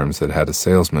brokerage firms that had a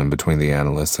salesman between the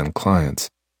analysts and clients,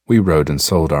 we wrote and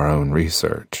sold our own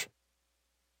research.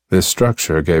 This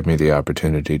structure gave me the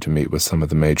opportunity to meet with some of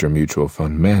the major mutual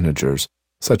fund managers,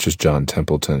 such as John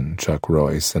Templeton, Chuck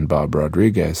Royce, and Bob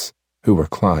Rodriguez, who were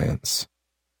clients.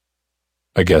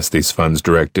 I guess these funds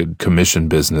directed commission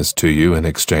business to you in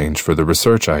exchange for the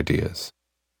research ideas.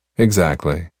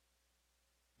 Exactly.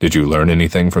 Did you learn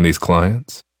anything from these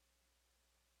clients?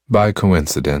 By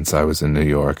coincidence, I was in New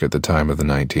York at the time of the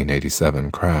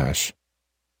 1987 crash.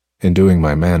 In doing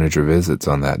my manager visits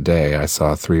on that day, I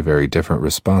saw 3 very different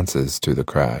responses to the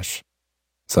crash.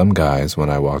 Some guys,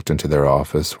 when I walked into their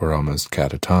office, were almost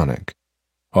catatonic.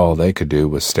 All they could do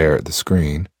was stare at the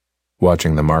screen,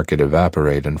 watching the market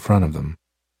evaporate in front of them.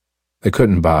 They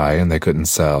couldn't buy and they couldn't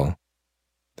sell.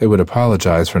 They would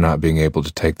apologize for not being able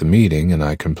to take the meeting, and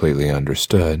I completely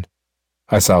understood.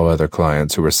 I saw other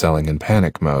clients who were selling in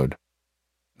panic mode.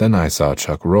 Then I saw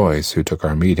Chuck Royce, who took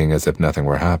our meeting as if nothing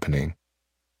were happening.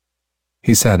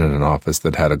 He sat in an office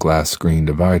that had a glass screen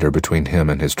divider between him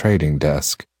and his trading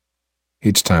desk.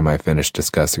 Each time I finished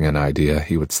discussing an idea,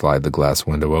 he would slide the glass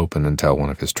window open and tell one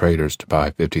of his traders to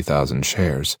buy 50,000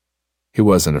 shares. He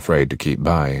wasn't afraid to keep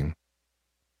buying.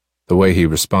 The way he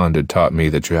responded taught me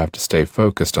that you have to stay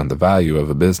focused on the value of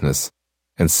a business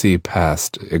and see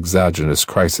past exogenous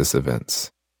crisis events.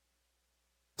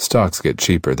 Stocks get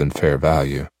cheaper than fair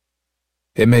value.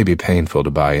 It may be painful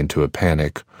to buy into a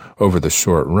panic over the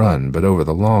short run, but over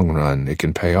the long run, it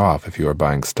can pay off if you are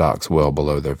buying stocks well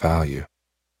below their value.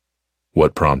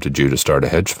 What prompted you to start a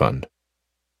hedge fund?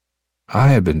 I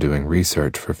had been doing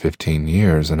research for 15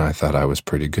 years, and I thought I was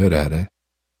pretty good at it.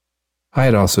 I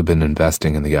had also been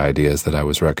investing in the ideas that I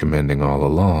was recommending all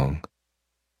along.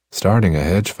 Starting a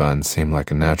hedge fund seemed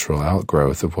like a natural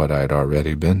outgrowth of what I had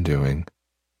already been doing.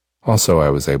 Also, I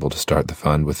was able to start the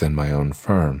fund within my own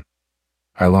firm.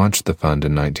 I launched the fund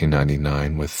in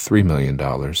 1999 with $3 million.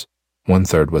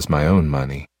 1/3 was my own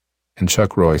money, and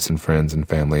Chuck Royce and friends and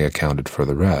family accounted for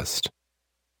the rest.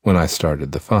 When I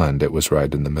started the fund, it was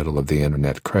right in the middle of the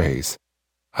internet craze.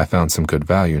 I found some good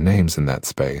value names in that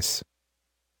space.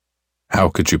 How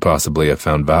could you possibly have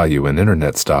found value in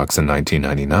internet stocks in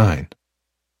 1999?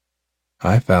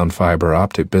 I found fiber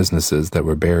optic businesses that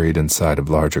were buried inside of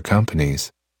larger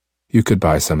companies. You could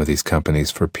buy some of these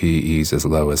companies for PEs as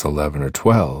low as 11 or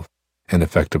 12 and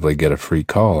effectively get a free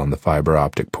call on the fiber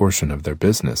optic portion of their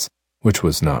business, which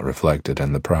was not reflected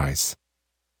in the price.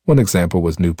 One example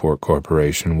was Newport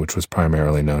Corporation, which was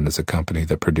primarily known as a company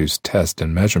that produced test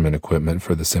and measurement equipment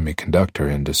for the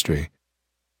semiconductor industry.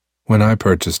 When I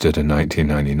purchased it in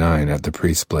 1999 at the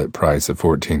pre-split price of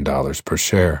 $14 per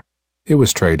share, it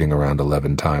was trading around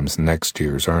 11 times next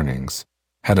year's earnings,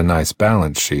 had a nice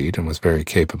balance sheet, and was very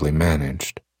capably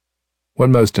managed. What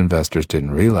most investors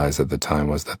didn't realize at the time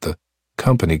was that the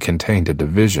company contained a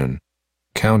division,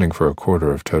 accounting for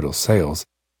 1/4 of total sales,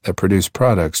 that produced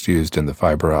products used in the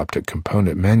fiber optic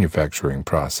component manufacturing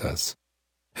process.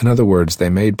 In other words, they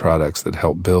made products that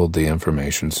helped build the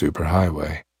information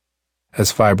superhighway.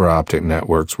 As fiber optic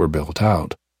networks were built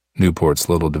out, Newport's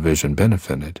little division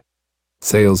benefited.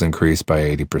 Sales increased by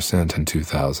 80% in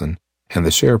 2000, and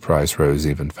the share price rose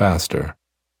even faster.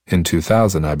 In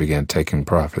 2000, I began taking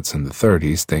profits in the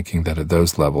 30s, thinking that at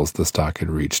those levels the stock had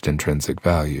reached intrinsic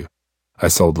value. I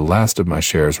sold the last of my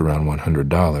shares around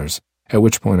 $100, at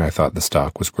which point I thought the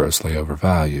stock was grossly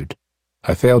overvalued.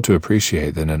 I failed to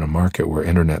appreciate that in a market where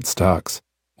internet stocks,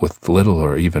 with little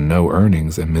or even no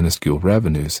earnings and minuscule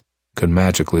revenues, could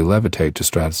magically levitate to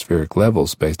stratospheric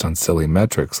levels based on silly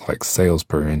metrics like sales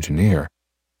per engineer,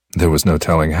 there was no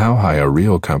telling how high a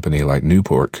real company like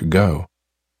Newport could go.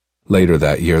 Later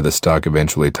that year, the stock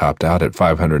eventually topped out at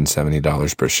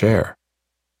 $570 per share.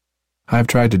 I've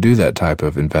tried to do that type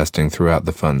of investing throughout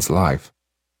the fund's life,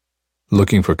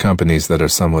 looking for companies that are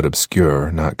somewhat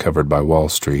obscure, not covered by Wall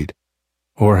Street,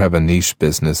 or have a niche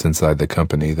business inside the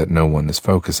company that no one is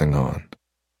focusing on.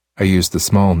 I use the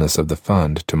smallness of the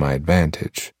fund to my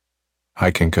advantage.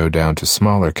 I can go down to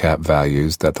smaller cap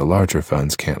values that the larger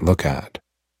funds can't look at.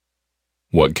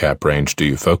 What cap range do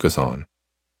you focus on?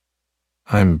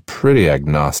 I'm pretty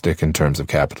agnostic in terms of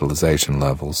capitalization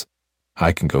levels.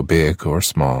 I can go big or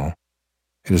small.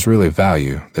 It is really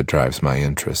value that drives my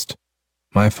interest.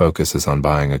 My focus is on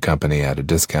buying a company at a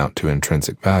discount to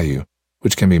intrinsic value,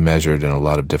 which can be measured in a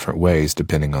lot of different ways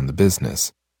depending on the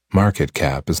business. Market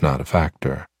cap is not a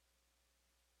factor.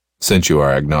 Since you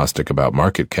are agnostic about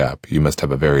market cap, you must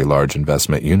have a very large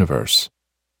investment universe.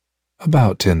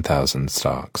 About 10,000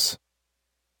 stocks.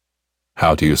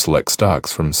 How do you select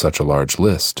stocks from such a large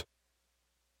list?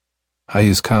 I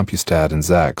use Compustat and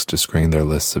Zacks to screen their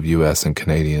lists of U.S. and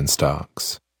Canadian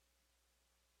stocks.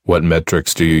 What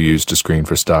metrics do you use to screen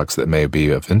for stocks that may be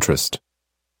of interest?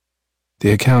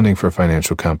 The accounting for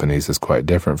financial companies is quite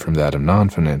different from that of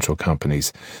non-financial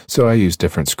companies, so I use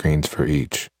different screens for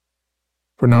each.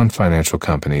 For non-financial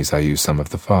companies, I use some of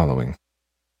the following.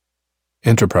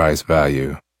 Enterprise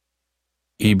value,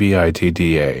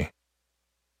 EBITDA.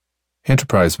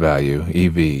 Enterprise value,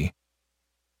 EV,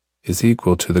 is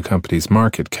equal to the company's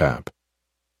market cap,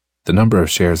 the number of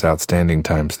shares outstanding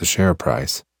times the share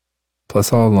price,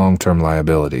 plus all long-term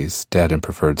liabilities, debt and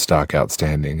preferred stock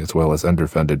outstanding, as well as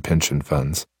underfunded pension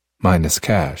funds, minus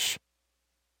cash.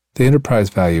 The enterprise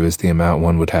value is the amount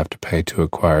one would have to pay to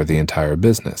acquire the entire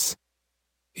business.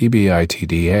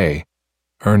 EBITDA,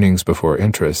 earnings before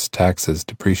interest, taxes,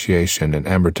 depreciation, and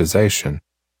amortization,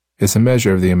 is a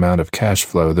measure of the amount of cash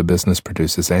flow the business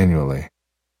produces annually.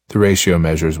 The ratio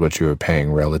measures what you are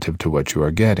paying relative to what you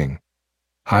are getting.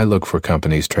 I look for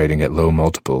companies trading at low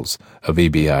multiples of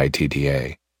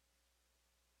EBITDA.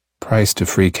 Price to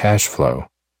free cash flow.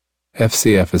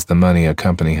 FCF is the money a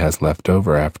company has left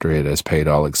over after it has paid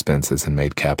all expenses and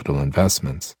made capital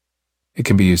investments. It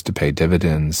can be used to pay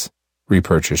dividends,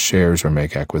 repurchase shares, or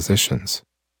make acquisitions.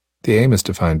 The aim is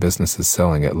to find businesses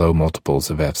selling at low multiples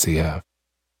of FCF.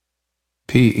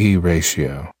 P/E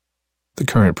ratio. The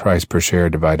current price per share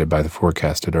divided by the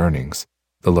forecasted earnings.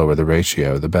 The lower the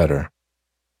ratio, the better.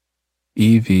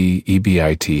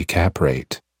 EV/EBIT cap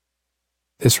rate.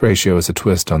 This ratio is a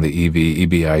twist on the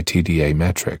EV/EBITDA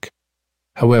metric.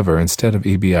 However, instead of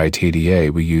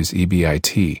EBITDA, we use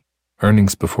EBIT,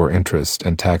 earnings before interest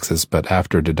and taxes but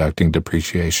after deducting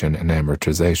depreciation and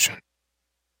amortization.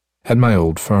 At my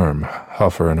old firm,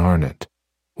 Huffer & Arnott,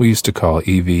 we used to call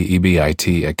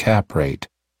EV/EBIT a cap rate,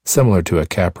 similar to a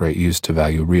cap rate used to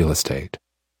value real estate.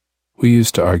 We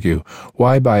used to argue,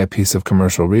 why buy a piece of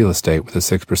commercial real estate with a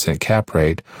 6% cap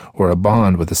rate or a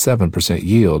bond with a 7%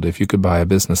 yield if you could buy a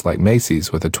business like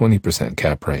Macy's with a 20%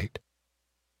 cap rate?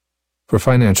 For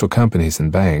financial companies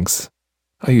and banks,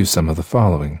 I use some of the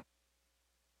following.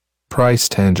 Price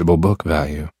tangible book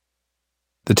value.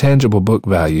 The tangible book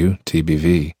value,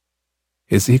 TBV,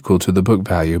 is equal to the book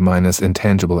value minus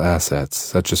intangible assets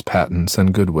such as patents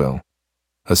and goodwill.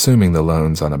 Assuming the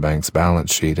loans on a bank's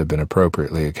balance sheet have been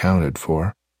appropriately accounted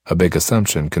for, a big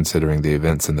assumption considering the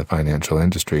events in the financial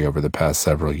industry over the past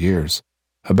several years,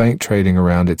 a bank trading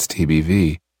around its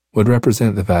TBV would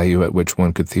represent the value at which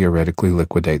one could theoretically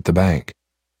liquidate the bank.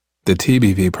 The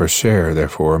TBV per share,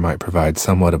 therefore, might provide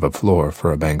somewhat of a floor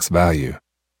for a bank's value.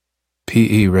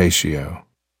 P/E ratio.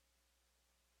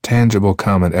 Tangible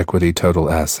common equity total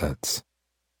assets.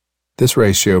 This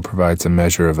ratio provides a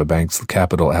measure of a bank's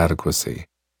capital adequacy.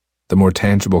 The more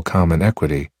tangible common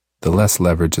equity, the less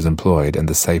leverage is employed and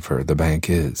the safer the bank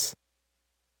is.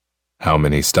 How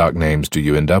many stock names do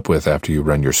you end up with after you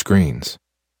run your screens?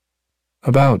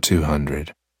 About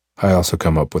 200. I also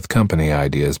come up with company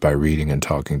ideas by reading and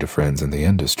talking to friends in the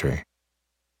industry.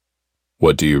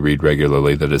 What do you read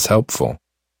regularly that is helpful?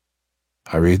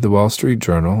 I read the Wall Street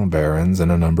Journal, Barron's,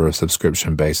 and a number of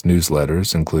subscription-based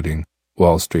newsletters, including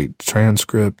Wall Street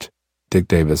Transcript, Dick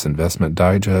Davis Investment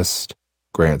Digest,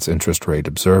 Grant's Interest Rate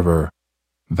Observer,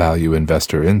 Value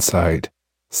Investor Insight,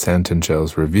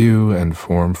 Santingel's Review, and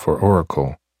Form for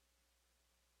Oracle,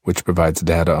 which provides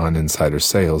data on insider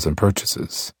sales and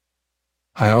purchases.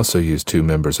 I also use 2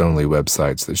 members-only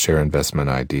websites that share investment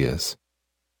ideas,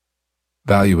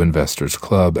 Value Investors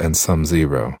Club and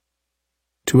SumZero.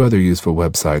 2 other useful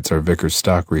websites are Vickers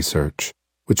Stock Research,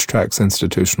 which tracks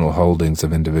institutional holdings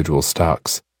of individual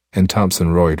stocks, and Thomson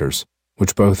Reuters,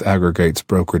 which both aggregates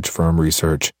brokerage firm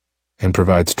research and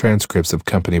provides transcripts of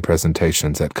company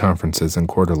presentations at conferences and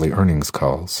quarterly earnings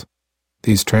calls.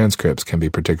 These transcripts can be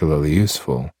particularly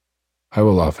useful. I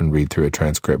will often read through a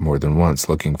transcript more than once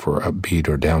looking for upbeat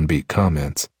or downbeat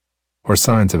comments, or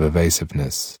signs of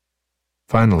evasiveness.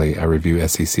 Finally, I review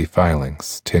SEC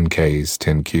filings, 10-Ks,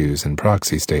 10-Qs, and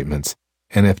proxy statements,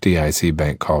 and FDIC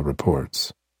bank call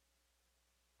reports.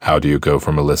 How do you go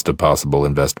from a list of possible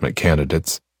investment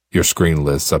candidates, your screen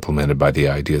list supplemented by the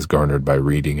ideas garnered by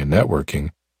reading and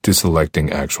networking, to selecting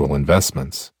actual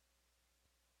investments?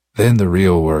 Then the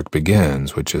real work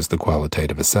begins, which is the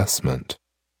qualitative assessment.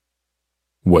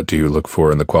 What do you look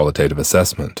for in the qualitative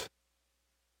assessment?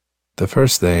 The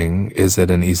first thing is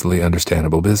it an easily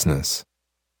understandable business?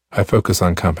 I focus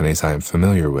on companies I am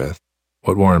familiar with,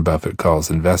 what Warren Buffett calls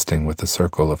investing with the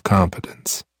circle of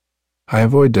competence. I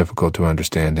avoid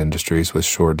difficult-to-understand industries with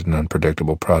short and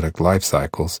unpredictable product life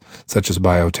cycles, such as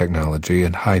biotechnology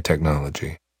and high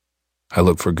technology. I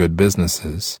look for good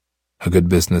businesses. A good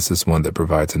business is one that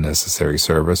provides a necessary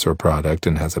service or product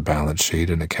and has a balance sheet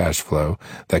and a cash flow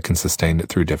that can sustain it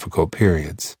through difficult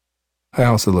periods. I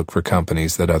also look for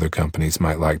companies that other companies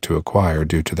might like to acquire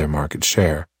due to their market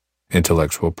share,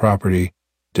 intellectual property,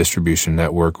 distribution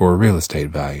network, or real estate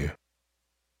value.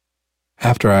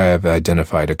 After I have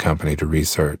identified a company to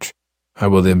research, I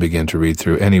will then begin to read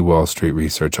through any Wall Street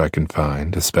research I can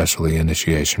find, especially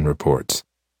initiation reports,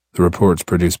 the reports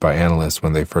produced by analysts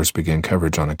when they first begin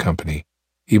coverage on a company,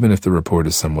 even if the report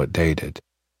is somewhat dated.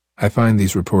 I find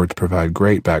these reports provide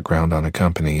great background on a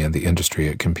company and the industry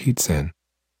it competes in.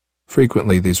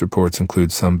 Frequently, these reports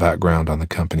include some background on the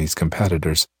company's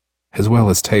competitors, as well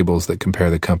as tables that compare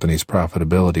the company's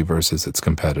profitability versus its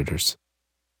competitors.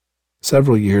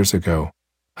 Several years ago,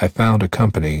 I found a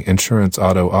company, Insurance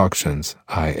Auto Auctions,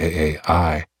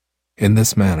 IAAI, in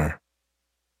this manner.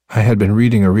 I had been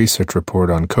reading a research report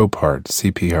on Copart,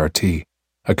 CPRT,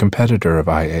 a competitor of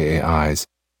IAAI's,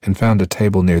 and found a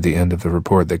table near the end of the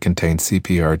report that contained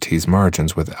CPRT's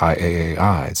margins with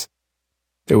IAAI's.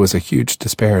 There was a huge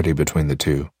disparity between the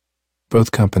two.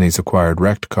 Both companies acquired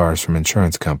wrecked cars from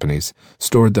insurance companies,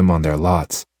 stored them on their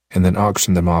lots, and then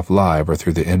auctioned them off live or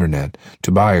through the internet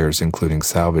to buyers including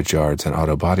salvage yards and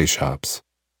auto body shops.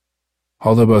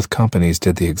 Although both companies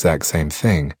did the exact same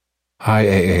thing,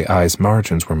 IAAI's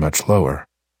margins were much lower.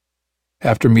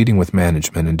 After meeting with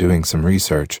management and doing some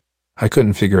research, I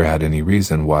couldn't figure out any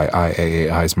reason why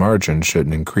IAAI's margin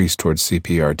shouldn't increase towards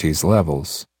CPRT's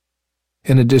levels.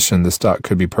 In addition, the stock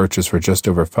could be purchased for just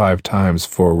over 5 times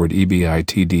forward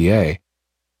EBITDA,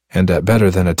 and at better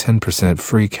than a 10%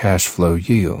 free cash flow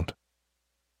yield.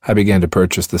 I began to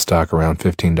purchase the stock around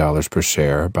 $15 per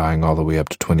share, buying all the way up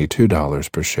to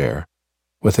 $22 per share.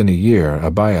 Within a year, a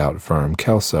buyout firm,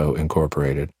 Kelso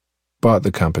Incorporated, bought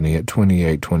the company at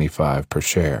 $28.25 per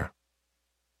share.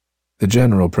 The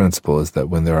general principle is that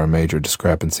when there are major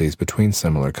discrepancies between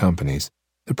similar companies,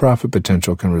 the profit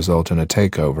potential can result in a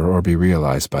takeover or be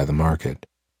realized by the market.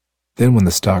 Then when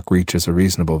the stock reaches a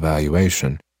reasonable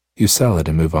valuation, you sell it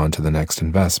and move on to the next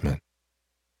investment.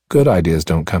 Good ideas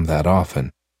don't come that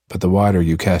often, but the wider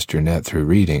you cast your net through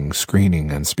reading, screening,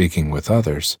 and speaking with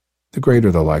others, the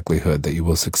greater the likelihood that you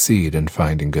will succeed in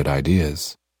finding good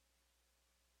ideas.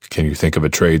 Can you think of a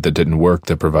trade that didn't work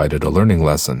that provided a learning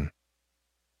lesson?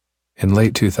 In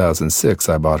late 2006,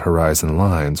 I bought Horizon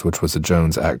Lines, which was a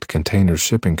Jones Act container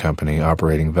shipping company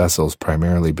operating vessels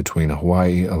primarily between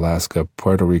Hawaii, Alaska,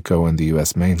 Puerto Rico, and the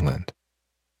U.S. mainland.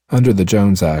 Under the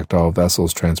Jones Act, all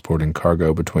vessels transporting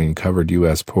cargo between covered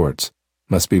U.S. ports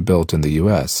must be built in the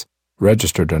U.S.,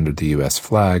 registered under the U.S.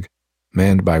 flag,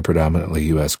 manned by predominantly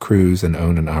U.S. crews, and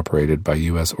owned and operated by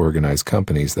U.S. organized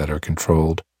companies that are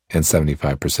controlled and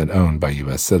 75% owned by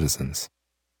U.S. citizens.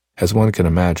 As one can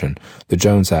imagine, the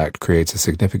Jones Act creates a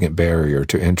significant barrier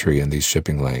to entry in these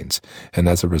shipping lanes, and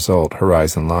as a result,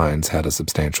 Horizon Lines had a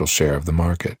substantial share of the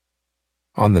market.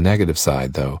 On the negative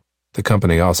side, though, the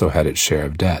company also had its share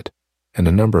of debt, and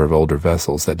a number of older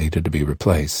vessels that needed to be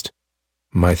replaced.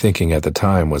 My thinking at the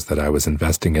time was that I was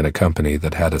investing in a company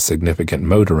that had a significant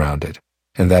moat around it,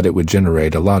 and that it would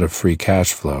generate a lot of free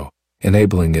cash flow,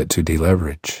 enabling it to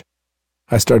deleverage.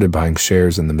 I started buying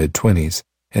shares in the mid-20s,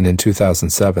 and in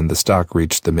 2007 the stock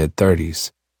reached the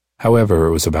mid-30s. However,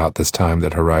 it was about this time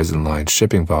that Horizon Line's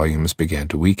shipping volumes began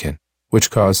to weaken, which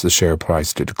caused the share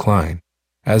price to decline,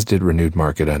 as did renewed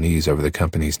market unease over the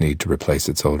company's need to replace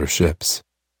its older ships.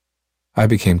 I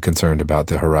became concerned about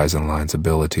the Horizon Line's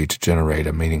ability to generate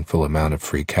a meaningful amount of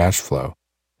free cash flow,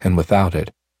 and without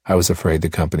it, I was afraid the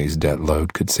company's debt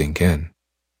load could sink in.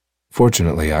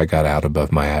 Fortunately, I got out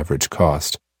above my average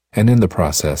cost, and in the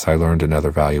process I learned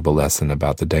another valuable lesson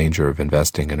about the danger of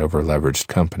investing in over-leveraged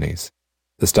companies.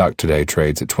 The stock today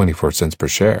trades at 24 cents per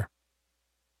share.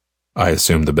 I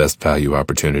assume the best value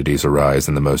opportunities arise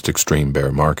in the most extreme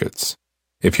bear markets.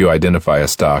 If you identify a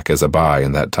stock as a buy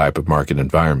in that type of market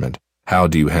environment, how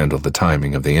do you handle the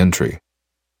timing of the entry?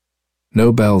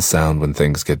 No bells sound when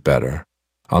things get better.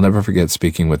 I'll never forget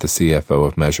speaking with the CFO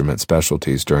of Measurement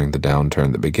Specialties during the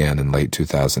downturn that began in late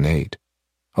 2008.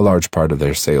 A large part of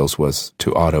their sales was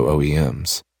to auto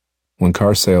OEMs. When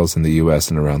car sales in the U.S.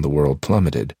 and around the world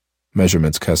plummeted,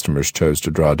 Measurement's customers chose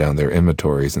to draw down their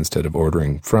inventories instead of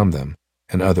ordering from them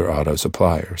and other auto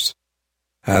suppliers.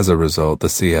 As a result, the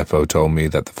CFO told me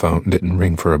that the phone didn't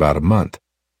ring for about a month.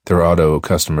 Their auto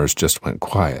customers just went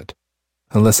quiet.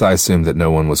 Unless I assumed that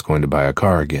no one was going to buy a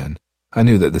car again, I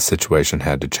knew that the situation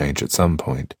had to change at some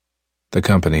point. The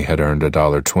company had earned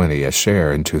 $1.20 a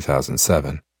share in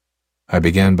 2007. I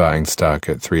began buying stock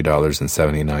at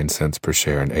 $3.79 per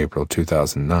share in April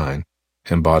 2009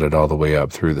 and bought it all the way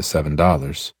up through the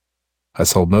 $7. I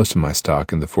sold most of my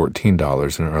stock in the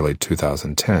 $14 in early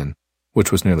 2010,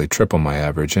 which was nearly triple my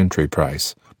average entry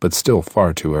price, but still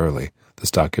far too early. The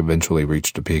stock eventually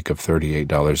reached a peak of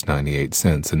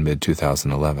 $38.98 in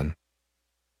mid-2011.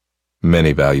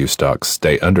 Many value stocks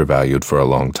stay undervalued for a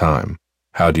long time.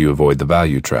 How do you avoid the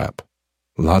value trap?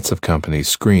 Lots of companies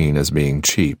screen as being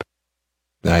cheap.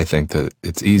 I think that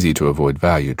it's easy to avoid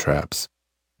value traps.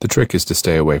 The trick is to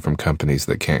stay away from companies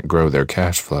that can't grow their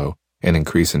cash flow and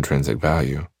increase intrinsic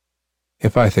value.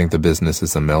 If I think the business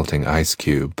is a melting ice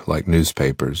cube, like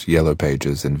newspapers, yellow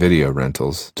pages, and video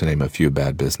rentals, to name a few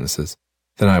bad businesses,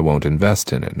 then I won't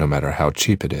invest in it, no matter how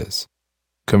cheap it is.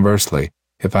 Conversely,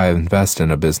 if I invest in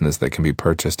a business that can be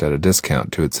purchased at a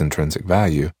discount to its intrinsic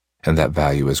value, and that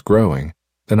value is growing,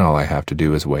 then all I have to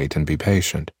do is wait and be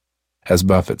patient. As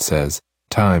Buffett says,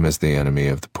 time is the enemy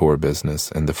of the poor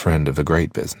business and the friend of the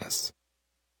great business.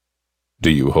 Do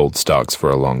you hold stocks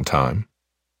for a long time?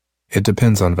 It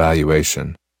depends on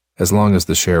valuation. As long as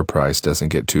the share price doesn't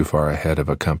get too far ahead of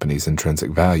a company's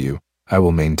intrinsic value, I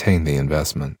will maintain the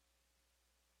investment.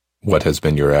 What has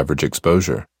been your average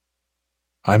exposure?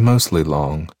 I'm mostly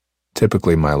long.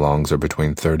 Typically my longs are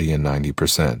between 30 and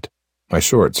 90%. My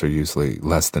shorts are usually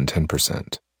less than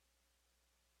 10%.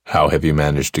 How have you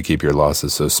managed to keep your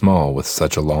losses so small with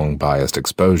such a long biased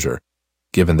exposure,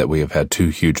 given that we have had 2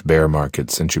 huge bear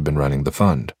markets since you've been running the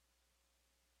fund?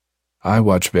 I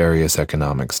watch various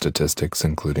economic statistics,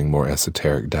 including more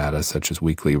esoteric data such as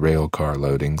weekly rail car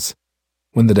loadings.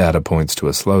 When the data points to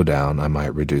a slowdown, I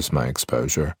might reduce my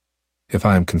exposure. If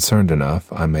I am concerned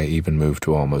enough, I may even move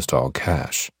to almost all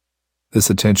cash. This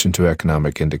attention to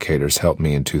economic indicators helped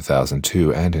me in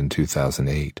 2002 and in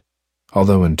 2008,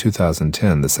 although in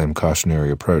 2010 the same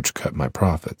cautionary approach cut my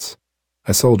profits.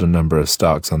 I sold a number of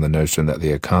stocks on the notion that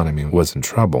the economy was in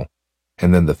trouble,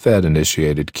 and then the Fed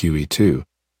initiated QE2,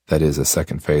 that is, a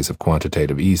second phase of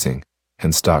quantitative easing,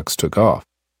 and stocks took off.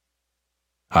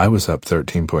 I was up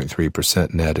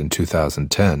 13.3% net in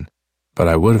 2010, but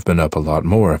I would have been up a lot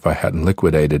more if I hadn't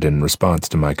liquidated in response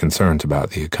to my concerns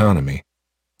about the economy.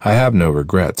 I have no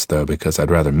regrets, though, because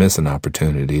I'd rather miss an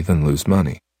opportunity than lose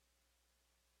money.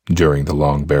 During the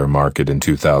long bear market in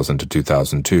 2000 to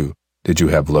 2002, did you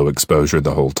have low exposure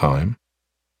the whole time?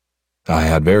 I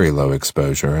had very low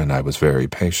exposure, and I was very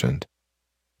patient.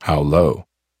 How low?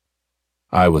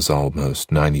 I was almost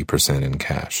 90% in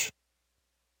cash.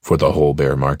 For the whole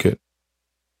bear market?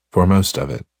 For most of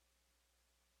it.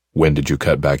 When did you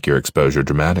cut back your exposure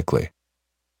dramatically?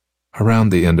 Around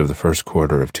the end of the first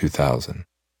quarter of 2000.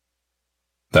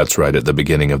 That's right at the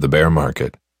beginning of the bear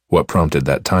market. What prompted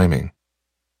that timing?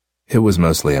 It was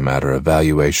mostly a matter of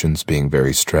valuations being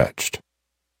very stretched.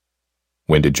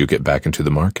 When did you get back into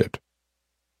the market?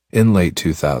 In late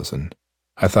 2000.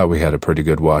 I thought we had a pretty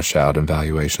good washout and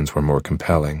valuations were more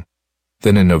compelling.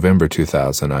 Then in November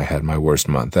 2000, I had my worst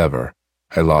month ever.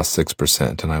 I lost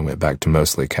 6% and I went back to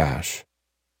mostly cash.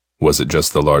 Was it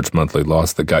just the large monthly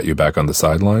loss that got you back on the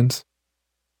sidelines?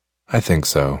 I think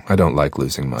so. I don't like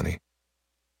losing money.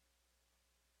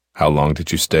 How long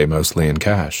did you stay mostly in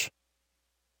cash?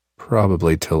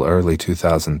 Probably till early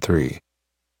 2003.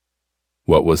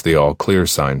 What was the all-clear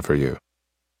sign for you?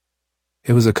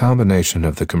 It was a combination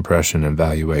of the compression in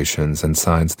valuations and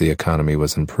signs the economy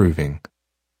was improving.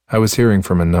 I was hearing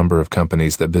from a number of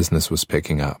companies that business was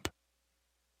picking up.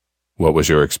 What was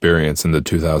your experience in the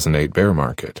 2008 bear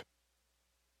market?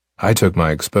 I took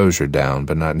my exposure down,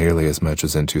 but not nearly as much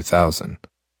as in 2000.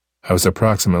 I was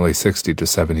approximately 60 to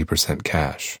 70%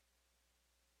 cash.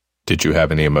 Did you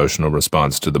have any emotional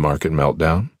response to the market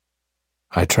meltdown?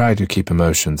 I tried to keep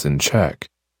emotions in check.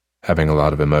 Having a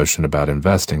lot of emotion about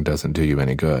investing doesn't do you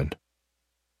any good.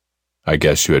 I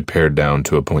guess you had pared down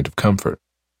to a point of comfort.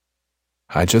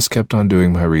 I just kept on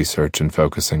doing my research and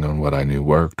focusing on what I knew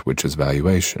worked, which is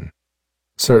valuation.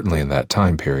 Certainly in that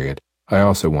time period, I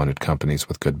also wanted companies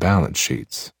with good balance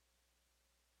sheets.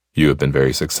 You have been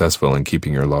very successful in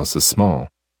keeping your losses small.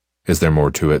 Is there more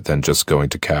to it than just going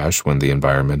to cash when the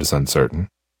environment is uncertain?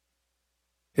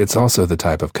 It's also the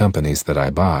type of companies that I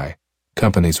buy,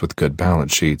 companies with good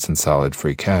balance sheets and solid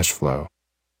free cash flow.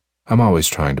 I'm always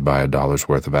trying to buy $1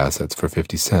 worth of assets for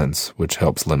 50 cents, which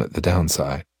helps limit the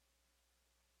downside.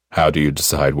 How do you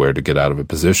decide where to get out of a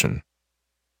position?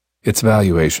 It's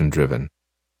valuation driven.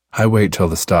 I wait till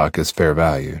the stock is fair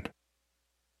valued.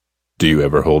 Do you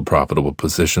ever hold profitable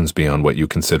positions beyond what you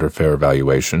consider fair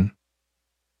valuation?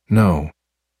 No.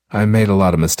 I made a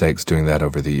lot of mistakes doing that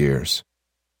over the years.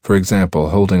 For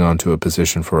example, holding on to a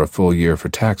position for a full year for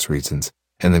tax reasons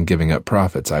and then giving up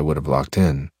profits I would have locked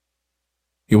in.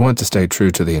 You want to stay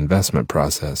true to the investment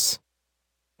process.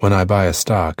 When I buy a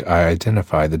stock, I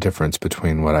identify the difference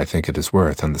between what I think it is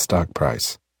worth and the stock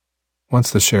price.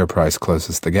 Once the share price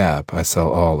closes the gap, I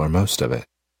sell all or most of it.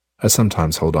 I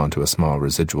sometimes hold on to a small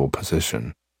residual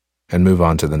position and move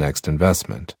on to the next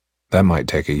investment. That might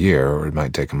take a year or it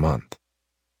might take a month.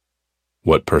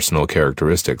 What personal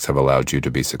characteristics have allowed you to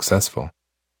be successful?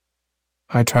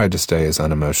 I try to stay as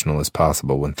unemotional as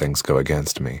possible when things go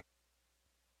against me.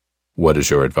 What is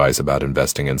your advice about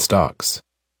investing in stocks?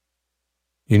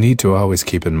 You need to always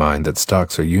keep in mind that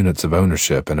stocks are units of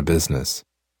ownership in a business.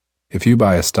 If you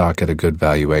buy a stock at a good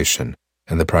valuation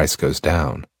and the price goes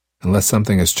down, unless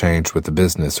something has changed with the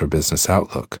business or business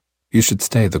outlook, you should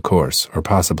stay the course or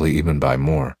possibly even buy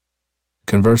more.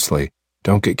 Conversely,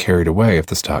 don't get carried away if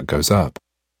the stock goes up.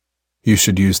 You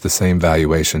should use the same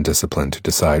valuation discipline to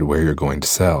decide where you're going to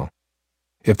sell.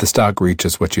 If the stock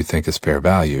reaches what you think is fair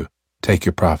value, take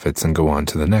your profits and go on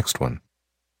to the next one.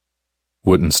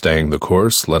 Wouldn't staying the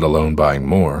course, let alone buying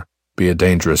more, be a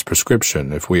dangerous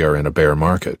prescription if we are in a bear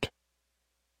market?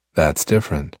 That's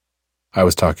different. I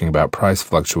was talking about price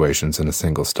fluctuations in a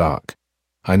single stock.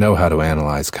 I know how to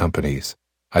analyze companies.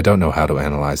 I don't know how to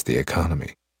analyze the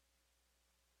economy.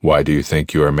 Why do you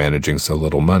think you are managing so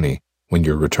little money when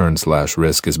your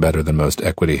return/risk is better than most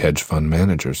equity hedge fund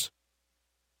managers?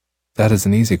 That is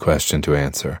an easy question to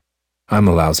answer. I'm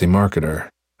a lousy marketer.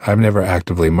 I've never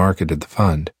actively marketed the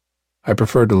fund. I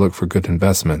prefer to look for good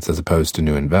investments as opposed to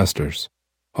new investors.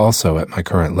 Also, at my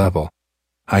current level,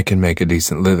 I can make a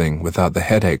decent living without the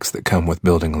headaches that come with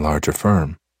building a larger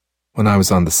firm. When I was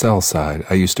on the sell side,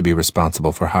 I used to be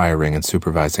responsible for hiring and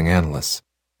supervising analysts,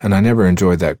 and I never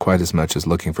enjoyed that quite as much as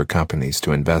looking for companies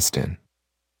to invest in.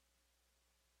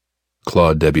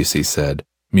 Claude Debussy said,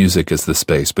 "Music is the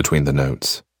space between the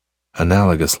notes."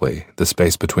 Analogously, the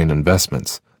space between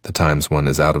investments, the times one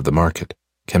is out of the market,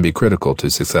 can be critical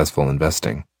to successful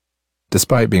investing.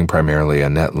 Despite being primarily a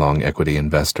net long equity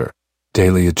investor,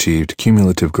 Dalio achieved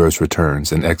cumulative gross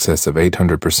returns in excess of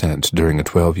 800% during a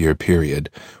 12-year period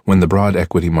when the broad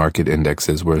equity market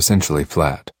indexes were essentially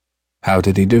flat. How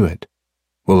did he do it?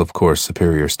 Well, of course,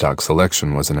 superior stock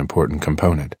selection was an important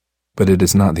component, but it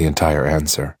is not the entire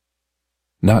answer.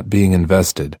 Not being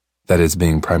invested, that is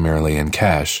being primarily in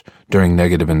cash, during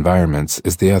negative environments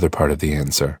is the other part of the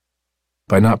answer.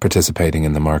 By not participating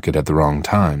in the market at the wrong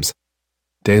times,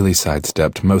 Dalio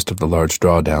sidestepped most of the large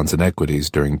drawdowns in equities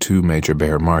during two major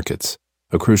bear markets,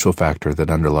 a crucial factor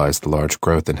that underlies the large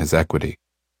growth in his equity.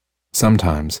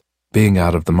 Sometimes, being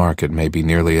out of the market may be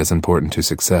nearly as important to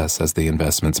success as the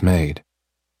investments made.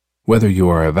 Whether you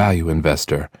are a value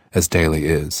investor, as Dalio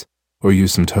is, or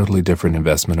use some totally different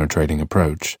investment or trading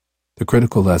approach, the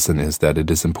critical lesson is that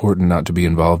it is important not to be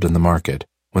involved in the market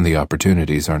when the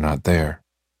opportunities are not there.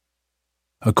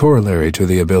 A corollary to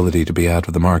the ability to be out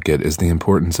of the market is the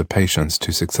importance of patience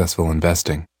to successful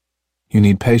investing. You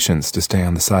need patience to stay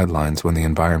on the sidelines when the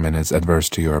environment is adverse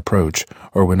to your approach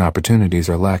or when opportunities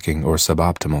are lacking or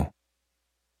suboptimal.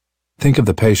 Think of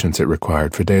the patience it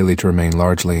required for Dalio to remain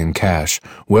largely in cash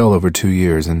well over 2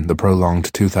 years in the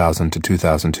prolonged 2000 to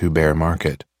 2002 bear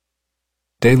market.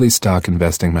 Daily stock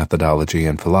investing methodology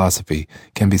and philosophy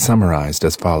can be summarized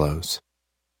as follows.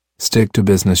 Stick to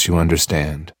business you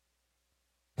understand.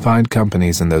 Find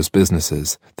companies in those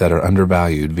businesses that are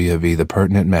undervalued vis-a-vis the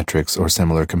pertinent metrics or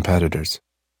similar competitors.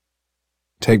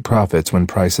 Take profits when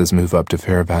prices move up to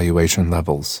fair valuation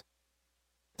levels.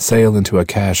 Sail into a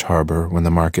cash harbor when the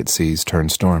market seas turn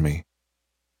stormy.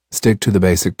 Stick to the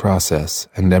basic process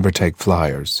and never take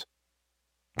flyers.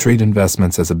 Treat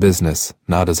investments as a business,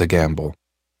 not as a gamble.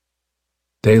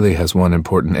 Daily has one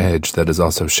important edge that is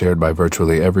also shared by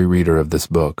virtually every reader of this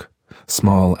book: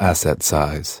 small asset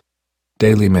size.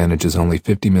 Daily manages only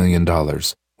 $50 million,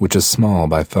 which is small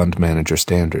by fund manager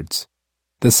standards.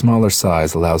 This smaller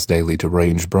size allows Daily to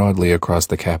range broadly across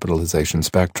the capitalization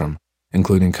spectrum,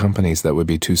 including companies that would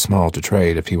be too small to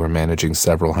trade if he were managing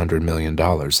several $100 million,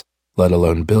 let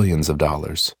alone billions of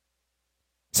dollars.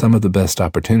 Some of the best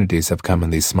opportunities have come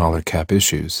in these smaller cap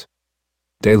issues.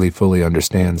 Daily fully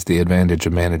understands the advantage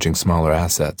of managing smaller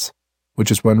assets,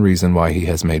 which is one reason why he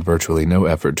has made virtually no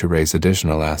effort to raise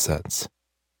additional assets.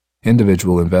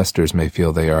 Individual investors may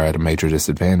feel they are at a major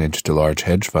disadvantage to large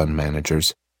hedge fund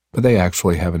managers, but they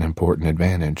actually have an important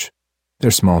advantage.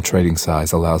 Their small trading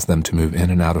size allows them to move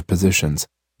in and out of positions,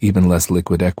 even less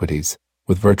liquid equities,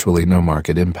 with virtually no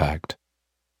market impact.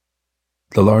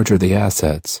 The larger the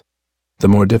assets, the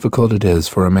more difficult it is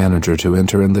for a manager to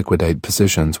enter and liquidate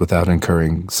positions without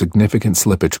incurring significant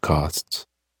slippage costs.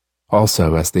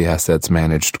 Also, as the assets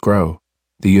managed grow,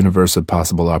 the universe of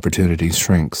possible opportunities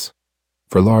shrinks.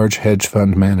 For large hedge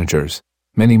fund managers,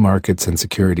 many markets and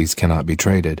securities cannot be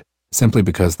traded, simply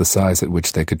because the size at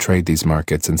which they could trade these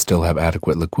markets and still have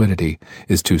adequate liquidity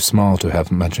is too small to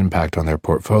have much impact on their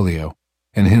portfolio,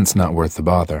 and hence not worth the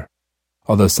bother.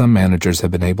 Although some managers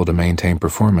have been able to maintain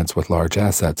performance with large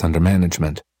assets under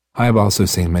management, I have also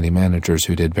seen many managers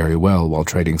who did very well while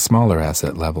trading smaller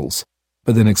asset levels,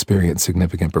 but then experienced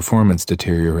significant performance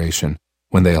deterioration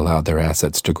when they allowed their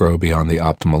assets to grow beyond the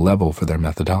optimal level for their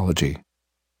methodology.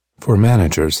 For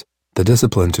managers, the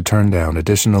discipline to turn down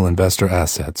additional investor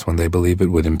assets when they believe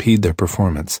it would impede their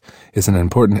performance is an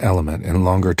important element in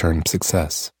longer-term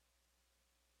success.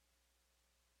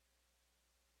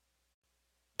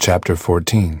 Chapter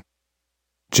 14.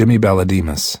 Jimmy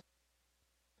Balademus.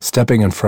 Stepping in front